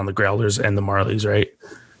 He's played on the Growlers and the Marlies, right?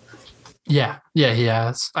 Yeah, he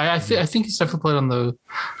has. I think he's definitely played on the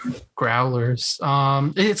Growlers.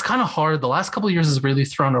 It's kind of hard. The last couple of years has really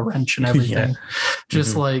thrown a wrench in everything.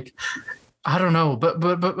 Just like, I don't know,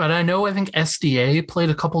 but I know I think SDA played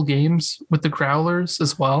a couple games with the Growlers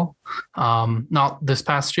as well. Not this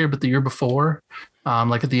past year, but the year before.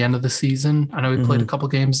 Like at the end of the season, I know he played a couple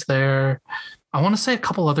games there. I want to say a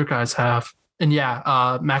couple other guys have, and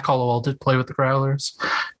Mac Hollowell did play with the Growlers.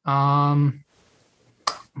 I'm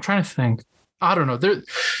trying to think. I don't know but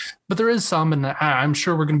there is some, and I'm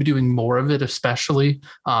sure we're going to be doing more of it. Especially,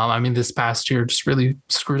 I mean, this past year just really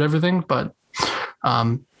screwed everything, but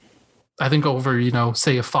I think over,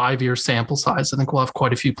 say a 5-year sample size, I think we'll have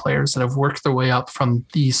quite a few players that have worked their way up from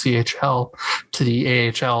the ECHL to the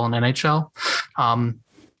AHL and NHL.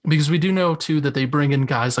 Because we do know too that they bring in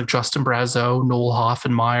guys like Justin Brazeau, Noel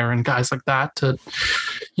Hoffenmeyer, and guys like that to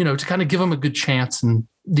kind of give them a good chance in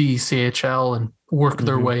the ECHL and work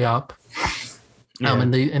their way up.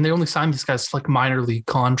 And they only sign these guys to like minor league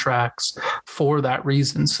contracts for that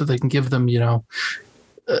reason, so they can give them, they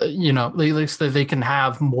can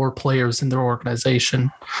have more players in their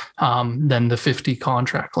organization than the 50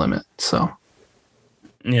 contract limit. So,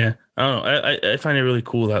 Yeah, I don't know. I find it really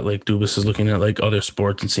cool that like Dubas is looking at like other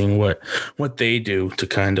sports and seeing what they do to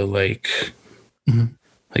kind of Mhm.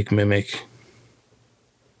 like mimic.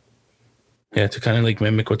 Yeah, to kind of like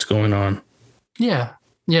mimic what's going on. Yeah.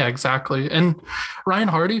 Yeah, exactly. And Ryan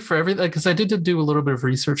Hardy, for everything, because I did do a little bit of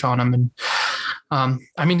research on him, and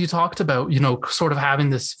I mean, you talked about, sort of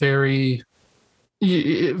having this very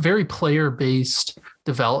very player based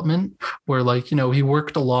development where, like, he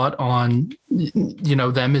worked a lot on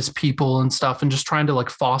them as people and stuff, and just trying to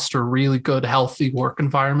like foster really good healthy work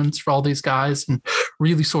environments for all these guys, and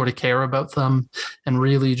really sort of care about them, and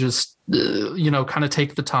really just kind of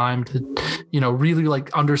take the time to really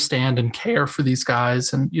like understand and care for these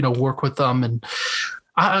guys, and work with them. And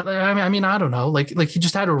I mean, I don't know, like he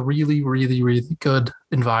just had a really, really, really good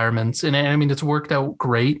environment, and I mean, it's worked out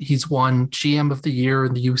great. He's won GM of the Year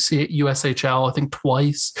in the USHL, I think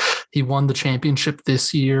twice. He won the championship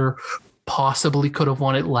this year. Possibly could have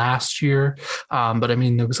won it last year, but I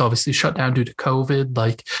mean, it was obviously shut down due to COVID.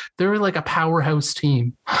 Like, they're like a powerhouse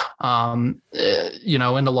team, and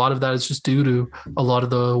a lot of that is just due to a lot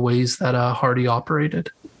of the ways that Hardy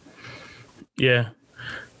operated. Yeah.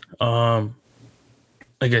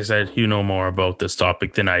 Like I said, you know more about this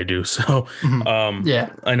topic than I do. So, Yeah.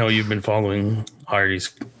 I know you've been following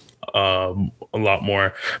Hardy's a lot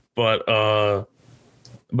more, but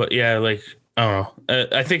yeah, like, I don't know.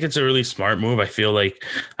 I think it's a really smart move. I feel like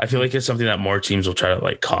it's something that more teams will try to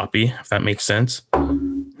like copy, if that makes sense.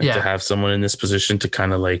 Like, to have someone in this position to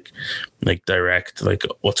kind of like direct like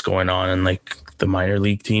what's going on in like the minor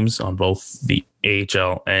league teams on both the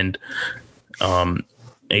AHL and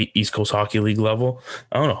East Coast Hockey League level.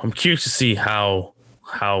 I don't know. I'm curious to see how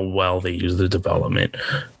well they use the development.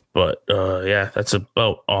 But yeah, that's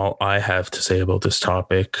about all I have to say about this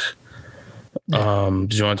topic. Yeah.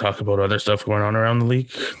 Did you want to talk about other stuff going on around the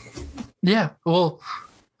league? Yeah. Well,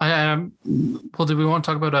 well, did we want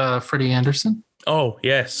to talk about Freddie Andersen? Oh,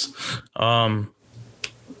 yes.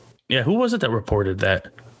 Yeah, who was it that reported that?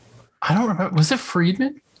 I don't remember. Was it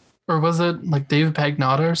Friedman? Or was it like David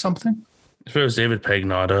Pagnotta or something? If it was David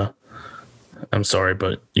Pagnotta, I'm sorry,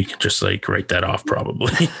 but you can just like write that off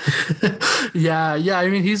probably. Yeah. I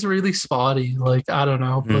mean, he's really spotty. Like, I don't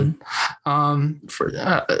know, but I'm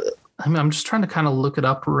just trying to kind of look it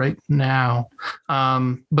up right now.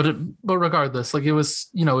 But regardless, like, it was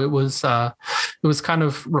kind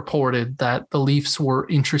of reported that the Leafs were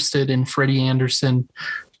interested in Freddie Andersen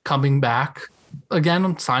coming back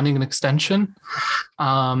again, signing an extension.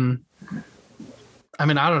 I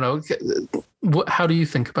mean, I don't know. How do you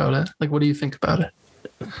think about it? Like, what do you think about it?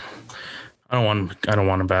 I don't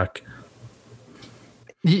want him back.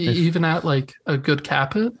 Even at like a good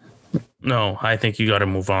cap hit? No, I think you got to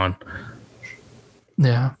move on.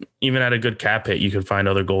 Yeah. Even at a good cap hit, you could find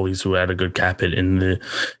other goalies who had a good cap hit in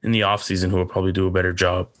the off season who will probably do a better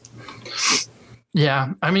job.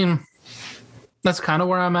 Yeah, I mean, that's kind of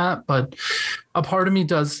where I'm at, but a part of me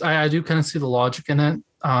does. I do kind of see the logic in it.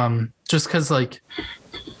 Just because, like,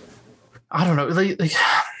 I don't know, like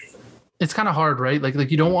it's kind of hard, right?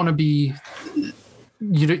 Like you don't want to be,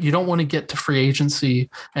 you don't want to get to free agency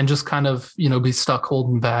and just kind of, be stuck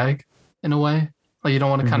holding bag in a way. Like, you don't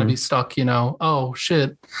want to kind of be stuck, oh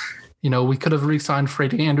shit, we could have re-signed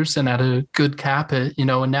Freddie Andersen at a good cap hit,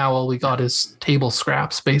 and now all we got is table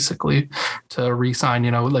scraps basically to re-sign,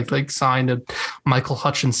 like sign a Michael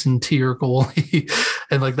Hutchinson tier goalie.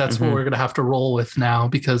 And like, that's what we're going to have to roll with now,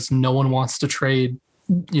 because no one wants to trade,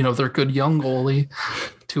 their good young goalie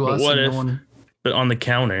to us. What if, but on the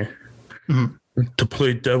counter, to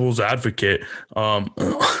play devil's advocate,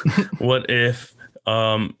 what if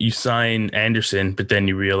you sign Andersen, but then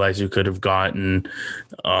you realize you could have gotten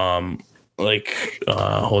hold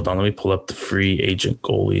on, let me pull up the free agent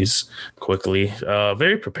goalies quickly.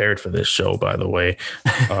 Very prepared for this show, by the way.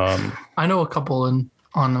 I know a couple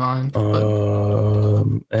on mine.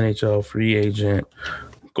 NHL free agent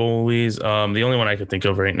goalies. The only one I could think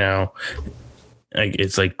of right now,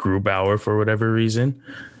 it's like Grubauer for whatever reason.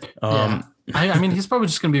 Yeah. I mean, he's probably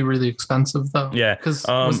just going to be really expensive, though. Yeah, because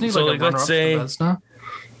wasn't he like a runner-up for Vezina?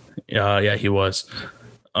 Yeah, he was.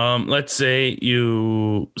 Let's say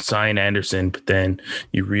you sign Andersen, but then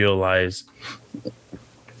you realize,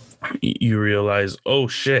 oh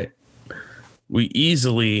shit, we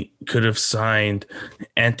easily could have signed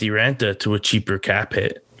Antti Ranta to a cheaper cap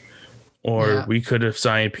hit, or we could have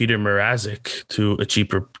signed Peter Mrazek to a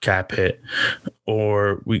cheaper cap hit,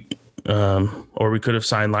 or we could have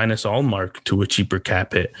signed Linus Ullmark to a cheaper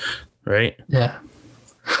cap hit, right? Yeah.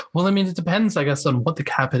 Well, I mean, it depends, I guess, on what the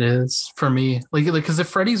cap it is for me. Like, because if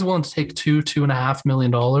Freddie's willing to take $2.5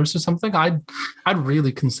 million or something, I'd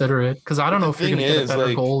really consider it. Because I don't know if you're going to get a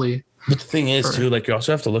better goalie. But the thing is, too, like, you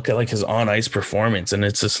also have to look at like his on ice performance, and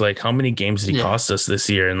it's just like, how many games did he cost us this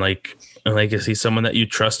year? And like, is he someone that you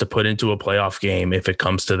trust to put into a playoff game if it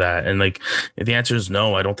comes to that? And like, if the answer is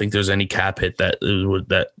no, I don't think there's any cap hit that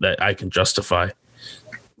I can justify.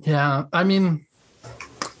 Yeah, I mean,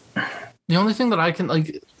 the only thing that I can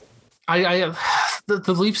like, the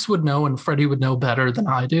Leafs would know and Freddie would know better than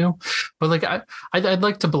I do, but like I'd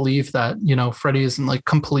like to believe that, you know, Freddie isn't like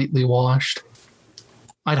completely washed.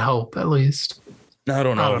 I'd hope, at least. I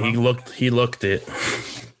don't know. He looked it.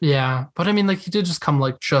 Yeah, but I mean, like, he did just come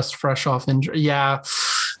like just fresh off injury. Yeah,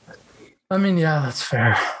 I mean, yeah, that's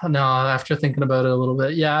fair. No, after thinking about it a little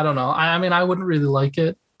bit, yeah, I don't know. I mean, I wouldn't really like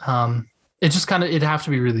it. It just kind of, it'd have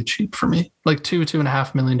to be really cheap for me, like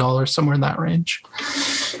 $2.5 million, somewhere in that range.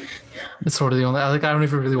 It's sort of the only, like, I don't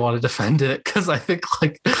even really want to defend it because I think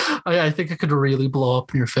like, I think it could really blow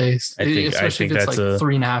up in your face, especially if it's like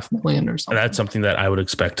 $3.5 million or something. That's something that I would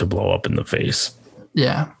expect to blow up in the face.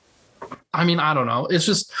 Yeah. I mean, I don't know. It's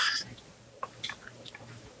just,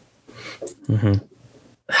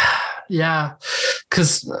 yeah,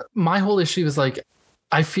 because my whole issue is like,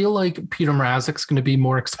 I feel like Peter Mrazek's going to be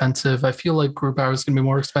more expensive. I feel like Grubauer is going to be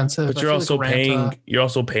more expensive. But you're also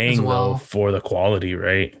paying though for the quality,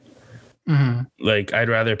 right? Mm-hmm. Like, I'd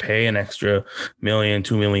rather pay an extra $1 million,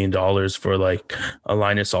 $2 million for like a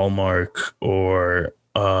Linus Ullmark or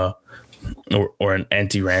an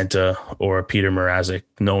Antti Ranta or a Peter Mrazek,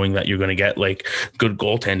 knowing that you're going to get like good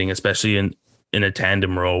goaltending, especially in a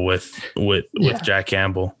tandem role with Jack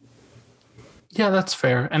Campbell. Yeah, that's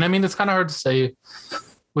fair. And I mean, it's kind of hard to say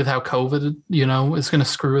with how COVID, you know, is going to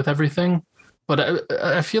screw with everything. But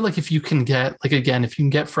I feel like if you can get, like, again, if you can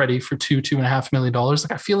get Freddie for $2.5 million,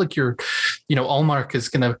 like, I feel like Ullmark is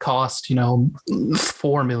going to cost,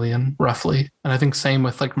 $4 million roughly. And I think same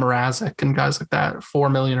with like Mrazek and guys like that, $4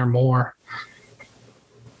 million or more.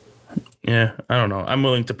 Yeah, I don't know. I'm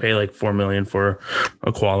willing to pay like $4 million for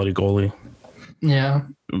a quality goalie. Yeah.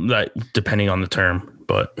 That depending on the term,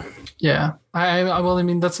 but yeah. I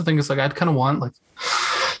mean, that's the thing is like, I'd kind of want like,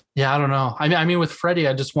 yeah, I don't know. I mean, with Freddie,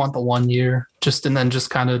 I just want the 1 year and then just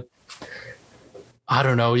kind of, I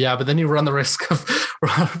don't know. Yeah. But then you run the risk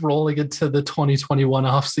of rolling into the 2021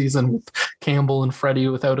 offseason with Campbell and Freddie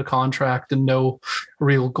without a contract and no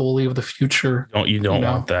real goalie of the future. You don't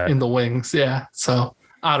want that in the wings. Yeah. So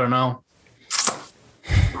I don't know.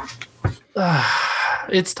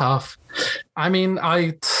 It's tough. I mean,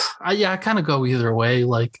 I kind of go either way.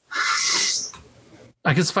 Like,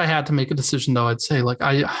 I guess if I had to make a decision, though, I'd say like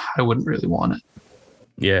I wouldn't really want it.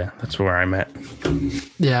 Yeah, that's where I'm at.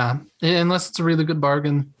 Yeah, unless it's a really good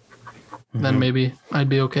bargain, then maybe I'd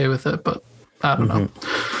be okay with it. But I don't know.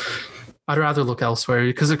 I'd rather look elsewhere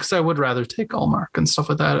because I would rather take Ullmark and stuff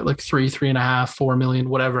like that at like 3.5, $4 million,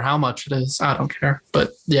 whatever, how much it is. I don't care.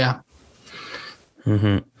 But yeah.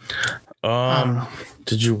 I don't know.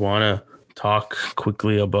 Did you want to talk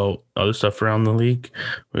quickly about other stuff around the league?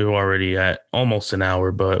 We're already at almost an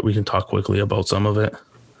hour, but we can talk quickly about some of it.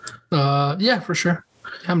 Yeah, for sure.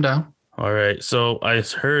 Yeah, I'm down. All right. So I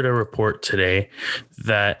heard a report today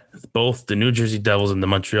that both the New Jersey Devils and the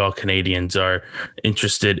Montreal Canadiens are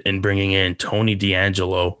interested in bringing in Tony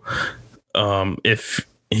DeAngelo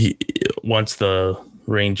once the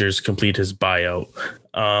Rangers complete his buyout.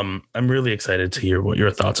 I'm really excited to hear what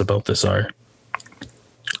your thoughts about this are,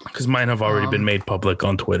 because mine have already been made public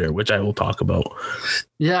on Twitter, which I will talk about.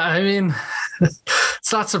 Yeah, I mean,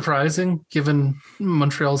 it's not surprising given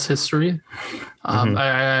Montreal's history.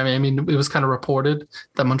 I mean, it was kind of reported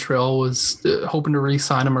that Montreal was hoping to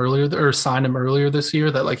re-sign him sign him earlier this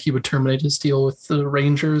year, that like he would terminate his deal with the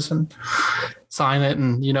Rangers and sign it.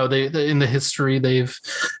 And, they in the history, they've,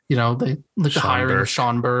 they like the hiring of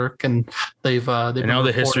Sean Burke, and they've and now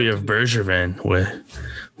the history of Bergevin,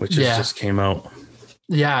 which just came out.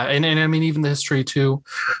 Yeah. And I mean, even the history too,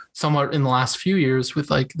 somewhat in the last few years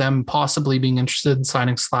with like them possibly being interested in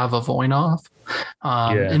signing Slava Voinov.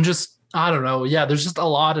 And just, I don't know. Yeah. There's just a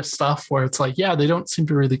lot of stuff where it's like, yeah, they don't seem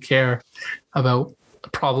to really care about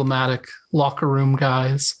problematic locker room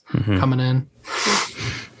guys coming in.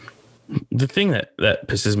 The thing that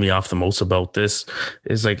pisses me off the most about this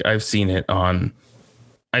is like, I've seen it on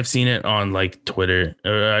like Twitter,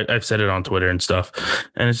 or I've said it on Twitter and stuff.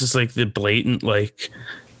 And it's just like the blatant, like,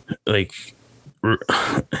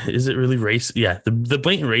 is it really race? Yeah. The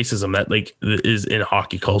blatant racism that like is in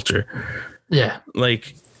hockey culture. Yeah.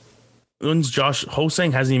 Like, when Josh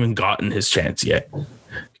Hosang hasn't even gotten his chance yet.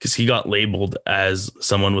 because he got labeled as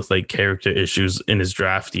someone with like character issues in his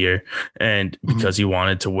draft year, and because he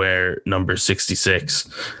wanted to wear number 66.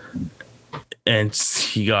 And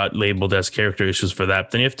he got labeled as character issues for that.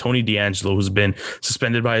 But then you have Tony DeAngelo, who's been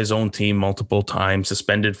suspended by his own team multiple times,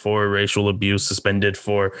 suspended for racial abuse, suspended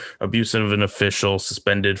for abuse of an official,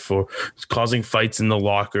 suspended for causing fights in the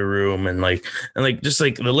locker room, and just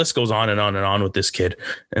like the list goes on and on and on with this kid,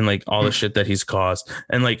 and like all the shit that he's caused.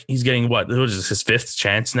 And like he's getting what is this, his 5th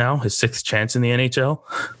chance now, his 6th chance in the NHL.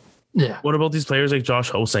 Yeah. What about these players like Josh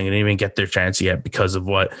Hosang didn't even get their chance yet because of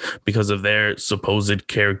what? Because of their supposed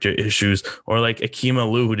character issues, or like Akeem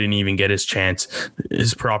Alou, who didn't even get his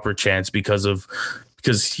proper chance because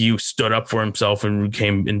he stood up for himself and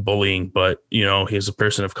came in bullying. But he's a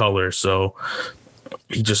person of color, so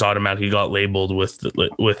he just automatically got labeled with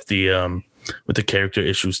the character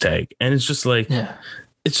issues tag. And it's just like,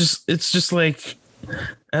 it's just like,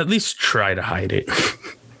 at least try to hide it.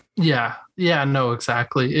 Yeah, no,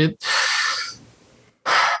 exactly.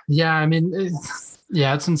 I mean,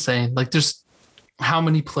 it's insane. Like, just how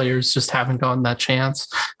many players just haven't gotten that chance.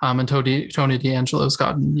 And Tony DeAngelo's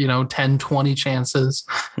gotten, 10, 20 chances.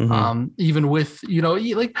 Even with,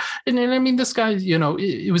 and I mean, this guy,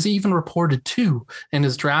 it was even reported too in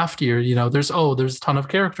his draft year, there's a ton of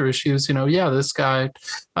character issues, this guy,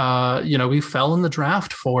 we fell in the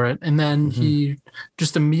draft for it. And then he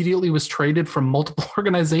just immediately was traded from multiple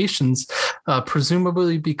organizations,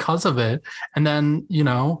 presumably because of it. And then,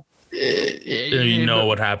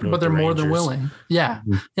 what happened, but they're more than willing. Yeah.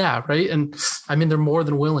 Right. And I mean, they're more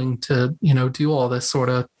than willing to, do all this sort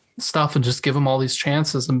of stuff and just give them all these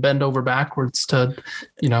chances and bend over backwards to,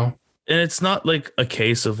 And it's not like a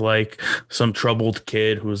case of like some troubled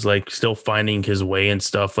kid who's like still finding his way and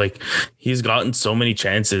stuff. Like, he's gotten so many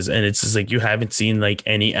chances, and it's just like you haven't seen like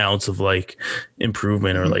any ounce of like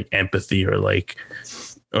improvement or like empathy or like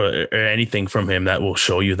or anything from him that will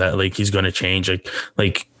show you that like he's going to change.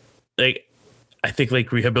 Like I think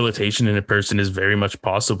like rehabilitation in a person is very much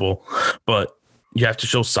possible, but you have to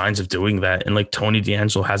show signs of doing that. And like Tony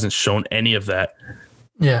DeAngelo hasn't shown any of that.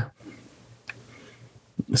 Yeah.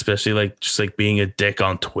 Especially like just like being a dick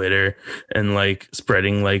on Twitter and like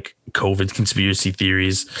spreading like COVID conspiracy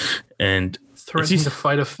theories and threatening to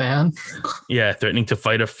fight a fan. Yeah, threatening to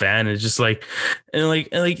fight a fan. It's just like,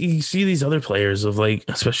 and you see these other players of like,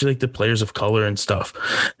 especially like the players of color and stuff,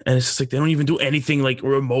 and it's just like they don't even do anything like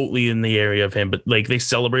remotely in the area of him, but like they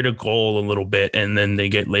celebrate a goal a little bit, and then they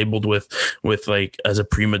get labeled with like as a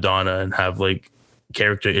prima donna and have like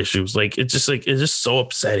character issues. Like it's just so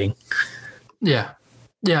upsetting. Yeah,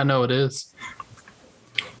 no, it is.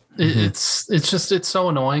 It's so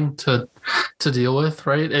annoying to deal with,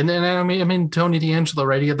 right? And I mean Tony DeAngelo,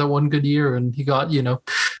 right? He had that one good year, and he got a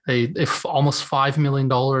almost $5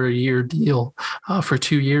 million a year deal for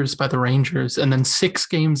 2 years by the Rangers, and then 6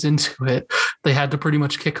 games into it, they had to pretty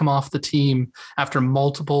much kick him off the team after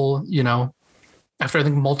multiple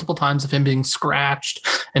times of him being scratched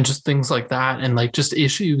and just things like that, and like just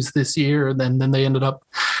issues this year. And then they ended up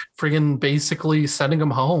friggin' basically sending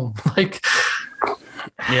him home, like.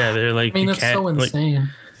 Yeah, they're like, I mean, it's so insane.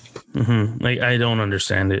 Like, I don't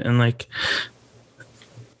understand it. And like,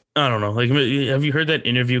 I don't know. Like, have you heard that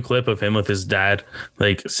interview clip of him with his dad,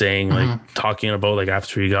 like saying, like talking about like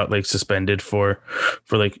after he got like suspended for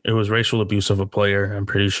like it was racial abuse of a player, I'm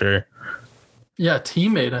pretty sure. Yeah, a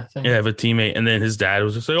teammate, I think. Yeah, I have a teammate, and then his dad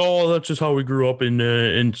was just like, "Oh, that's just how we grew up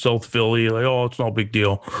in South Philly. Like, oh, it's no big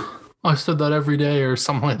deal." I said that every day, or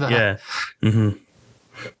something like that. Yeah.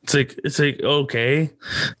 It's like okay,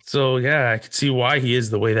 so yeah, I can see why he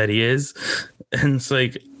is the way that he is, and it's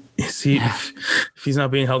like, if he's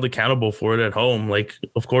not being held accountable for it at home, like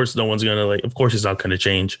of course no one's gonna of course he's not gonna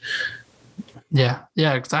change. Yeah,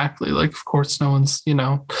 exactly. Like of course no one's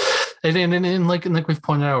and like we've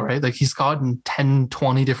pointed out, right? Like he's gotten 10,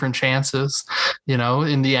 20 different chances,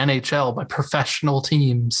 in the NHL by professional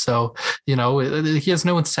teams. So, he has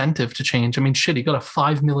no incentive to change. I mean, shit, he got a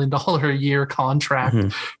 $5 million a year contract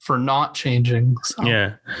for not changing. So.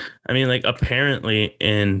 Yeah. I mean, like apparently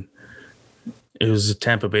it was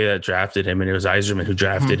Tampa Bay that drafted him, and it was Yzerman who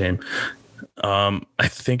drafted him. I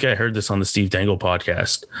think I heard this on the Steve Dangle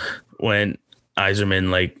podcast when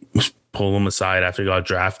Yzerman pull him aside after he got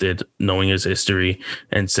drafted, knowing his history,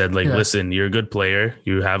 and said listen, you're a good player,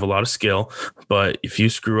 you have a lot of skill, but if you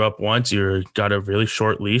screw up once, you're got a really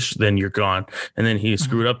short leash, then you're gone. And then he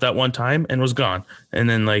screwed up that one time and was gone, and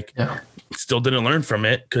then still didn't learn from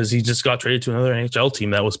it because he just got traded to another NHL team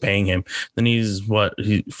that was paying him. Then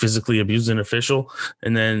he physically abused an official,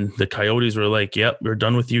 and then the Coyotes were like, yep, we're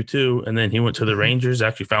done with you too. And then he went to the Rangers,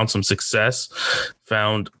 actually found some success,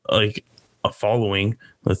 found a following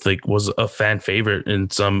with was a fan favorite in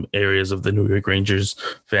some areas of the New York Rangers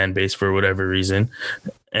fan base for whatever reason.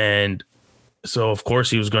 And so of course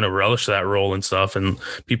he was going to relish that role and stuff. And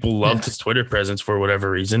people loved his Twitter presence for whatever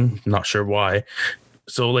reason. Not sure why.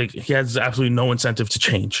 So he has absolutely no incentive to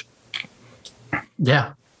change.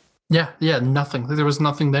 Yeah. Nothing. There was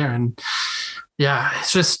nothing there. And yeah,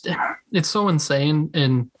 it's so insane.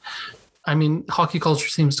 And I mean, hockey culture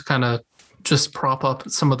seems to kind of just prop up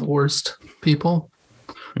some of the worst people,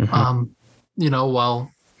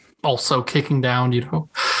 while also kicking down,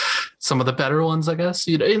 some of the better ones, I guess.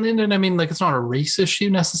 And I mean, it's not a race issue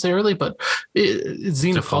necessarily, but it's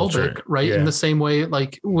xenophobic, right? Yeah. In the same way,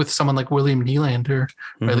 with someone like William Nylander,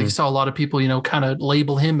 right? You saw a lot of people, kind of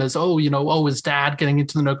label him as, his dad getting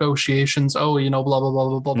into the negotiations. Blah, blah, blah,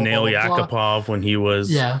 blah, blah. Nail Yakupov when he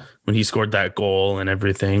was, when he scored that goal and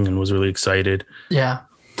everything and was really excited. Yeah.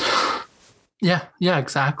 Yeah,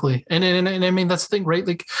 exactly. And I mean, that's the thing, right?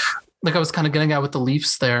 Like I was kind of getting at with the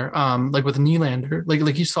Leafs there, with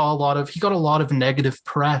Nylander, he got a lot of negative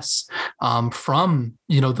press from,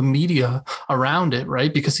 the media around it,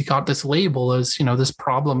 right? Because he got this label as, this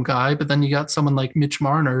problem guy. But then you got someone like Mitch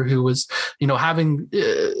Marner who was, having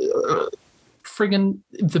friggin'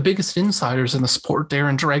 the biggest insiders in the sport,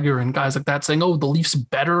 Darren Dreger and guys like that, saying, the Leafs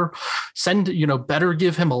better better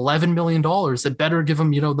give him $11 million. They better give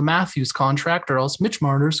him, the Matthews contract, or else Mitch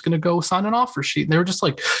Marner's going to go sign an offer sheet. And they were just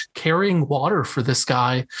carrying water for this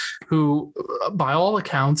guy who, by all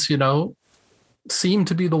accounts, seemed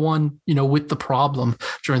to be the one, with the problem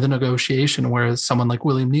during the negotiation, whereas someone like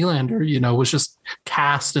William Nylander, was just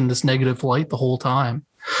cast in this negative light the whole time.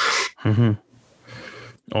 Mm-hmm.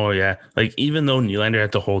 Oh, yeah. Even though Nylander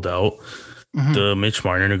had to hold out, the Mitch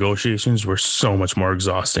Marner negotiations were so much more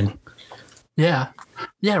exhausting. Yeah.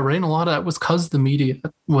 Yeah, right. And a lot of that was because the media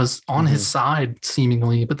was on his side,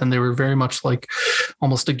 seemingly, but then they were very much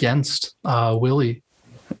almost against Willie.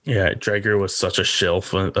 Yeah, Dreger was such a shill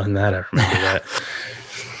on that. I remember that.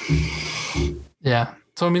 Yeah.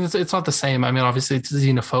 So, I mean, it's not the same. I mean, obviously, it's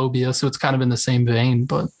xenophobia, so it's kind of in the same vein,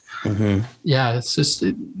 but yeah, it's just,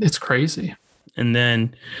 it's crazy. And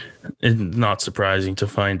then it's not surprising to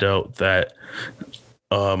find out that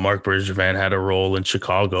Marc Bergevin had a role in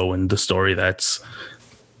Chicago, and the story that's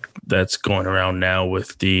going around now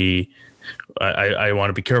with the I want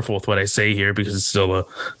to be careful with what I say here because it's still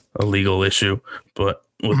a legal issue, but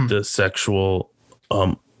with the sexual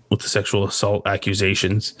assault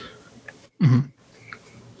accusations.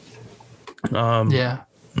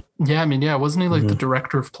 Yeah, I mean, wasn't he the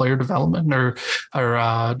director of player development or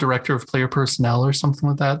director of player personnel or something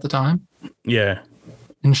like that at the time? Yeah.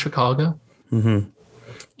 In Chicago?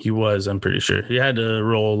 He was, I'm pretty sure. He had a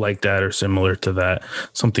role like that or similar to that,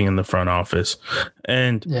 something in the front office.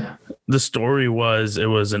 And the story was, it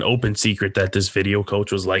was an open secret that this video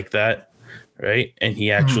coach was like that, right? And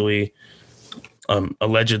he actually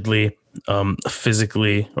allegedly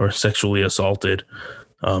physically or sexually assaulted,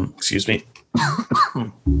 excuse me.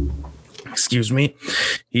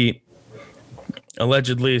 He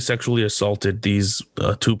allegedly sexually assaulted these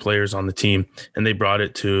two players on the team, and they brought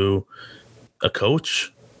it to a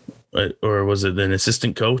coach, or was it an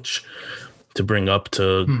assistant coach, to bring up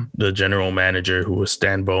to the general manager, who was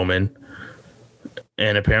Stan Bowman.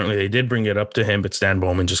 And apparently they did bring it up to him, but Stan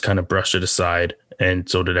Bowman just kind of brushed it aside, and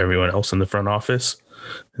so did everyone else in the front office.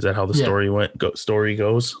 Is that how the story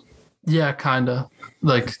goes? Yeah, kind of.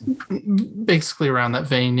 Basically around that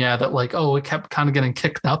vein, that it kept kind of getting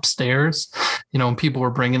kicked upstairs, and people were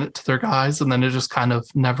bringing it to their guys, and then it just kind of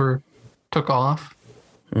never took off.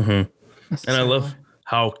 And I love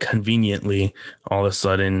how conveniently all of a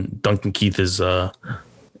sudden Duncan Keith is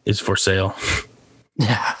for sale.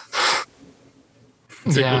 Yeah.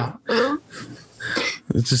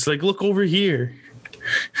 It's just look over here.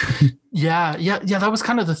 Yeah. That was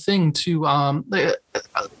kind of the thing too.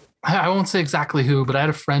 I won't say exactly who, but I had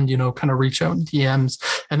a friend, kind of reach out in DMs,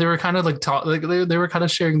 and they were kind of they were kind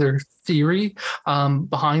of sharing their theory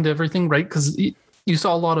behind everything, right? Because you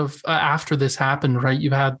saw a lot of after this happened, right?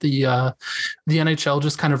 You had the NHL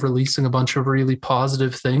just kind of releasing a bunch of really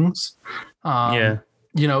positive things. And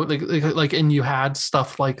you had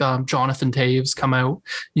stuff like Jonathan Toews come out,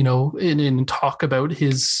 and talk about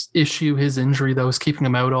his issue, his injury that was keeping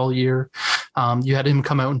him out all year. You had him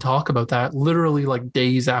come out and talk about that literally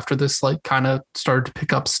days after this, kind of started to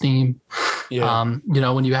pick up steam. When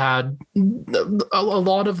you had a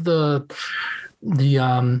lot of the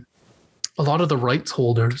rights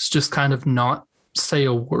holders just kind of not say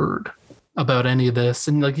a word about any of this,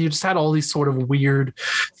 and you just had all these sort of weird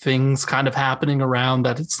things kind of happening around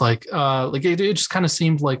that. It's it just kind of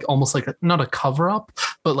seemed almost not a cover up,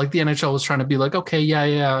 but like the NHL was trying to be like, okay,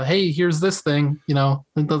 yeah, hey, here's this thing,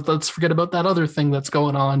 let's forget about that other thing that's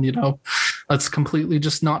going on, let's completely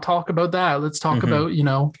just not talk about that. Let's talk about,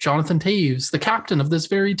 Jonathan Taves, the captain of this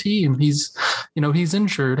very team. He's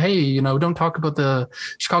injured. Hey, don't talk about the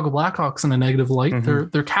Chicago Blackhawks in a negative light.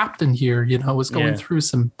 Their captain here, is going through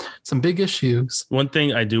some big issues. One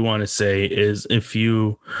thing I do want to say is, if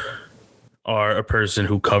you are a person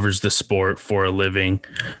who covers the sport for a living,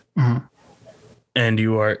 and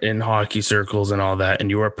you are in hockey circles and all that, and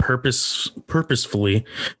you are purposefully,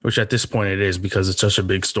 which at this point it is because it's such a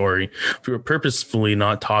big story, if you are purposefully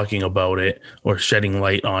not talking about it or shedding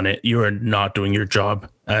light on it, you are not doing your job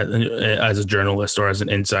as a journalist or as an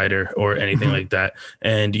insider or anything like that.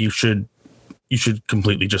 And you should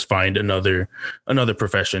completely just find another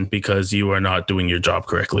profession, because you are not doing your job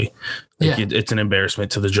correctly. It's an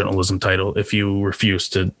embarrassment to the journalism title if you refuse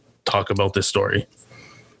to talk about this story.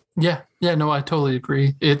 Yeah, no, I totally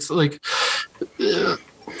agree. It's like,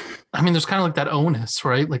 there's kind of like that onus,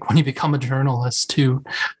 right? Like when you become a journalist to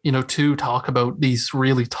talk about these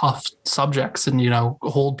really tough subjects and,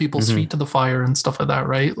 hold people's feet to the fire and stuff like that,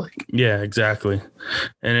 right? Like, yeah, exactly.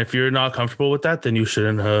 And if you're not comfortable with that, then you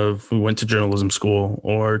shouldn't have went to journalism school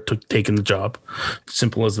or taken the job.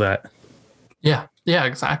 Simple as that. Yeah,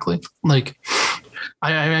 exactly. Like,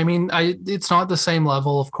 it's not the same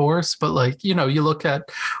level, of course, but like, you look at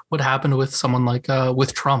what happened with someone like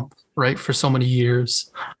with Trump, right? For so many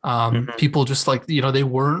years, people just like, they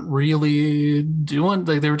weren't really doing,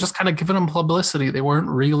 they were just kind of giving him publicity. They weren't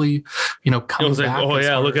really, coming it was like, back. oh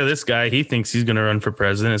yeah, look at this guy. He thinks he's going to run for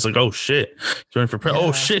president. It's like, oh shit, he's running for president.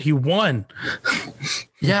 Oh shit, he won.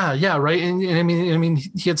 Yeah, right. And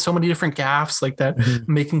he had so many different gaffes like that,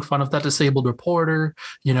 making fun of that disabled reporter,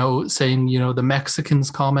 saying, the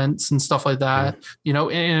Mexicans comments and stuff like that,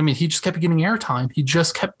 and he just kept getting airtime. He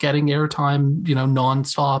just kept getting airtime,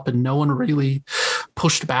 nonstop, and no one really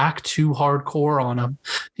pushed back too hardcore on him,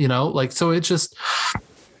 so it just,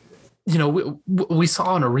 we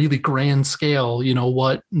saw on a really grand scale,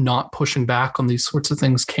 what not pushing back on these sorts of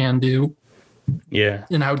things can do. Yeah.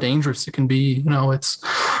 And how dangerous it can be. It's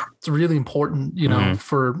really important,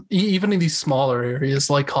 for even in these smaller areas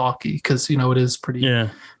like hockey, because, it is pretty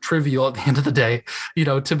trivial at the end of the day,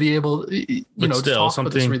 to be able, to talk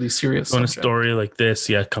about this really serious when subject. A story like this,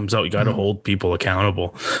 comes out, you got to hold people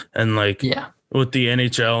accountable. And like, with the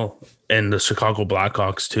NHL and the Chicago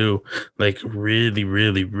Blackhawks too, like really,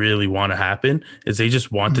 really, really want to happen is they just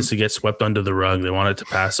want this to get swept under the rug. They want it to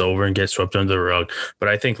pass over and get swept under the rug. But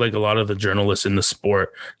I think like a lot of the journalists in the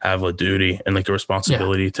sport have a duty and like a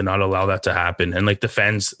responsibility to not allow that to happen. And like the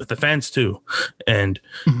fans too. And,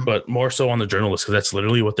 but more so on the journalists, because that's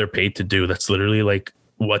literally what they're paid to do. That's literally like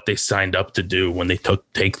what they signed up to do when they took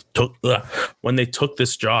this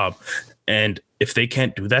job. And if they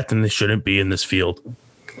can't do that, then they shouldn't be in this field.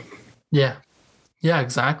 Yeah,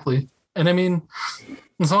 exactly. And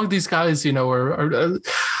as long as these guys, are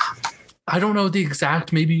I don't know the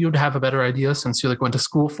exact, maybe you'd have a better idea since you like went to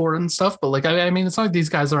school for it and stuff, but like, it's not like these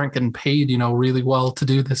guys aren't getting paid, really well to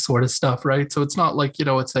do this sort of stuff. Right. So it's not like,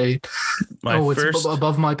 it's it's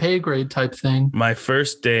above my pay grade type thing. My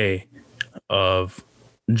first day of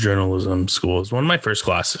journalism school was one of my first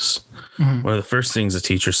classes. One of the first things the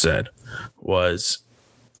teacher said was,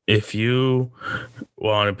 if you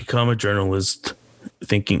want to become a journalist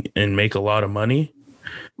thinking and make a lot of money,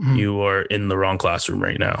 you are in the wrong classroom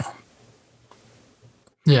right now.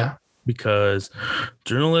 Yeah. Because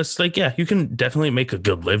journalists, like, you can definitely make a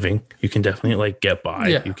good living. You can definitely like get by.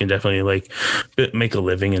 Yeah. You can definitely like make a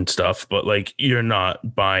living and stuff. But like, you're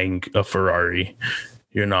not buying a Ferrari.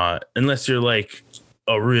 You're not, unless you're like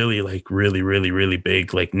a really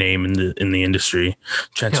big like name in the industry.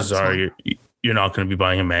 Chances are you're not going to be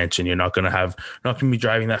buying a mansion. You're not going to be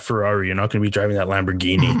driving that Ferrari. You're not going to be driving that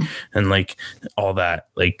Lamborghini and like all that.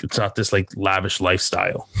 Like, it's not this like lavish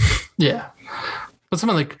lifestyle. Yeah. But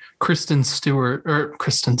someone like Kristen Stewart.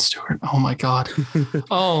 Oh my God.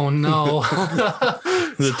 Oh no.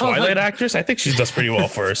 The Twilight actress? I think she does pretty well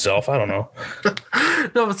for herself. I don't know.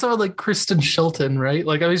 No, but someone like Kristen Shelton, right?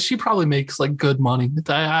 Like, she probably makes like good money.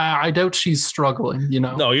 I doubt she's struggling,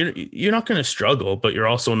 No, you're not going to struggle, but you're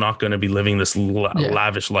also not going to be living this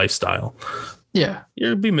lavish lifestyle. Yeah.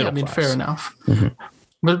 You'll be middle class. Fair enough.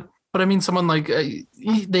 But someone like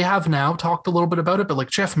they have now talked a little bit about it, but like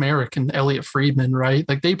Jeff Merrick and Elliot Friedman, right?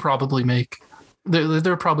 Like they probably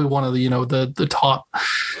they're probably one of the, the top.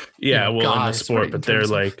 Yeah. Well, guys, in the sport, right, but they're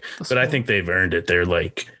like, but I think they've earned it. They're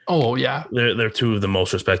like, oh yeah, they're two of the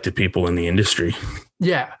most respected people in the industry.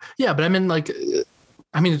 Yeah. Yeah. But like,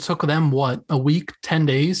 I mean, it took them what, a week, 10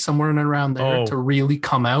 days, somewhere in and around there to really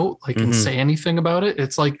come out and say anything about it.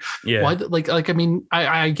 It's like, why? I mean,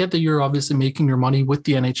 I get that you're obviously making your money with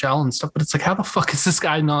the NHL and stuff, but it's like, how the fuck is this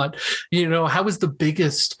guy not, how is the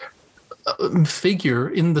biggest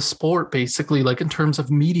figure in the sport, basically, like in terms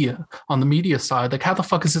of media, on the media side, like how the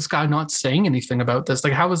fuck is this guy not saying anything about this?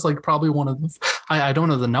 Like how is like probably one of the, I don't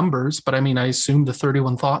know the numbers, but I mean, I assume the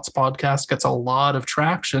 31 Thoughts podcast gets a lot of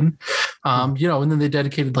traction, and then they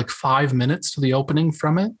dedicated like 5 minutes to the opening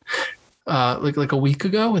from it. Like a week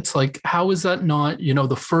ago. It's like, how is that not,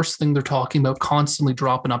 the first thing they're talking about, constantly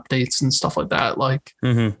dropping updates and stuff like that? Like,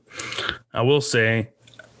 I will say,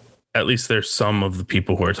 at least there's some of the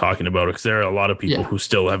people who are talking about it, because there are a lot of people who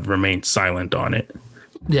still have remained silent on it.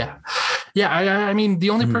 Yeah. I mean, the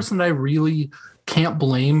only person that I really can't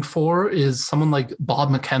blame for is someone like Bob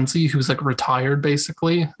McKenzie, who's like retired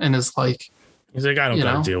basically, and is like, he's like, I don't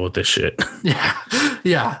gotta deal with this shit.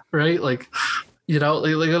 Yeah. Right. Like,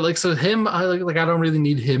 so him, I don't really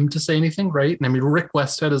need him to say anything. Right. And I mean, Rick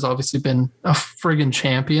Westhead has obviously been a friggin'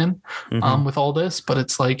 champion with all this, but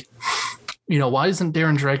it's like, why isn't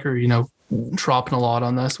Darren Dreger, dropping a lot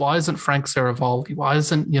on this? Why isn't Frank Saravalli? Why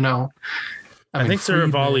isn't, I think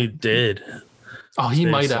Saravalli did. Oh, he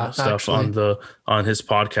might have stuff actually on his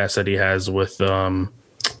podcast that he has with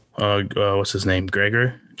what's his name?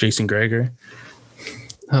 Jason Gregor.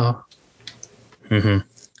 Oh.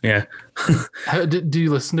 Yeah. Do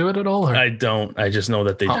you listen to it at all? Or? I don't. I just know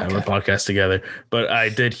that they have a podcast together. But I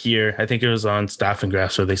did hear, I think it was on Staff and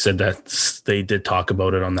Grass, where they said that they did talk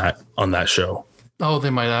about it on that show. Oh, they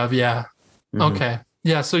might have. Yeah. Okay.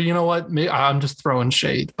 Yeah. So you know what? I'm just throwing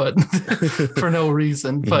shade, but for no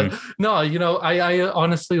reason. But no, I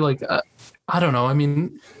honestly I don't know. I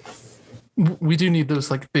mean, we do need those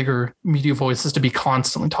like bigger media voices to be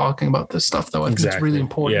constantly talking about this stuff, though. I think it's really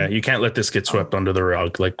important. Yeah, you can't let this get swept under the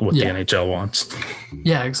rug like what the NHL wants.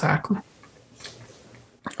 Yeah, exactly.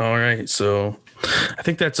 All right, so I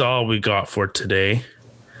think that's all we got for today.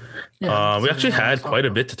 Yeah, we actually had quite a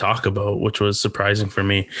bit to talk about, which was surprising for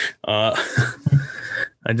me. I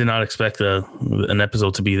did not expect an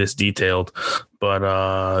episode to be this detailed,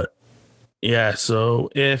 but yeah, so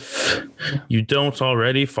if you don't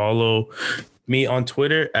already, follow me on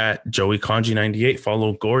Twitter at JoeyConji98.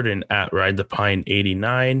 Follow Gordon at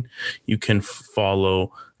RideThePine89. You can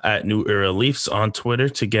follow at New Era Leafs on Twitter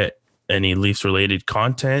to get any Leafs related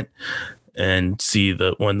content and see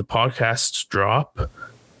when the podcasts drop.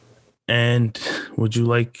 And would you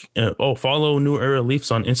like follow New Era Leafs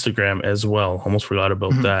on Instagram as well? Almost forgot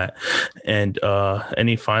about that. And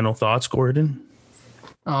any final thoughts, Gordon?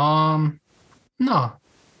 No,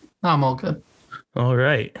 I'm all good. All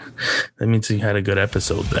right. That means you had a good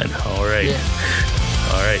episode then. All right. Yeah.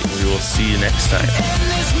 All right. We will see you next time.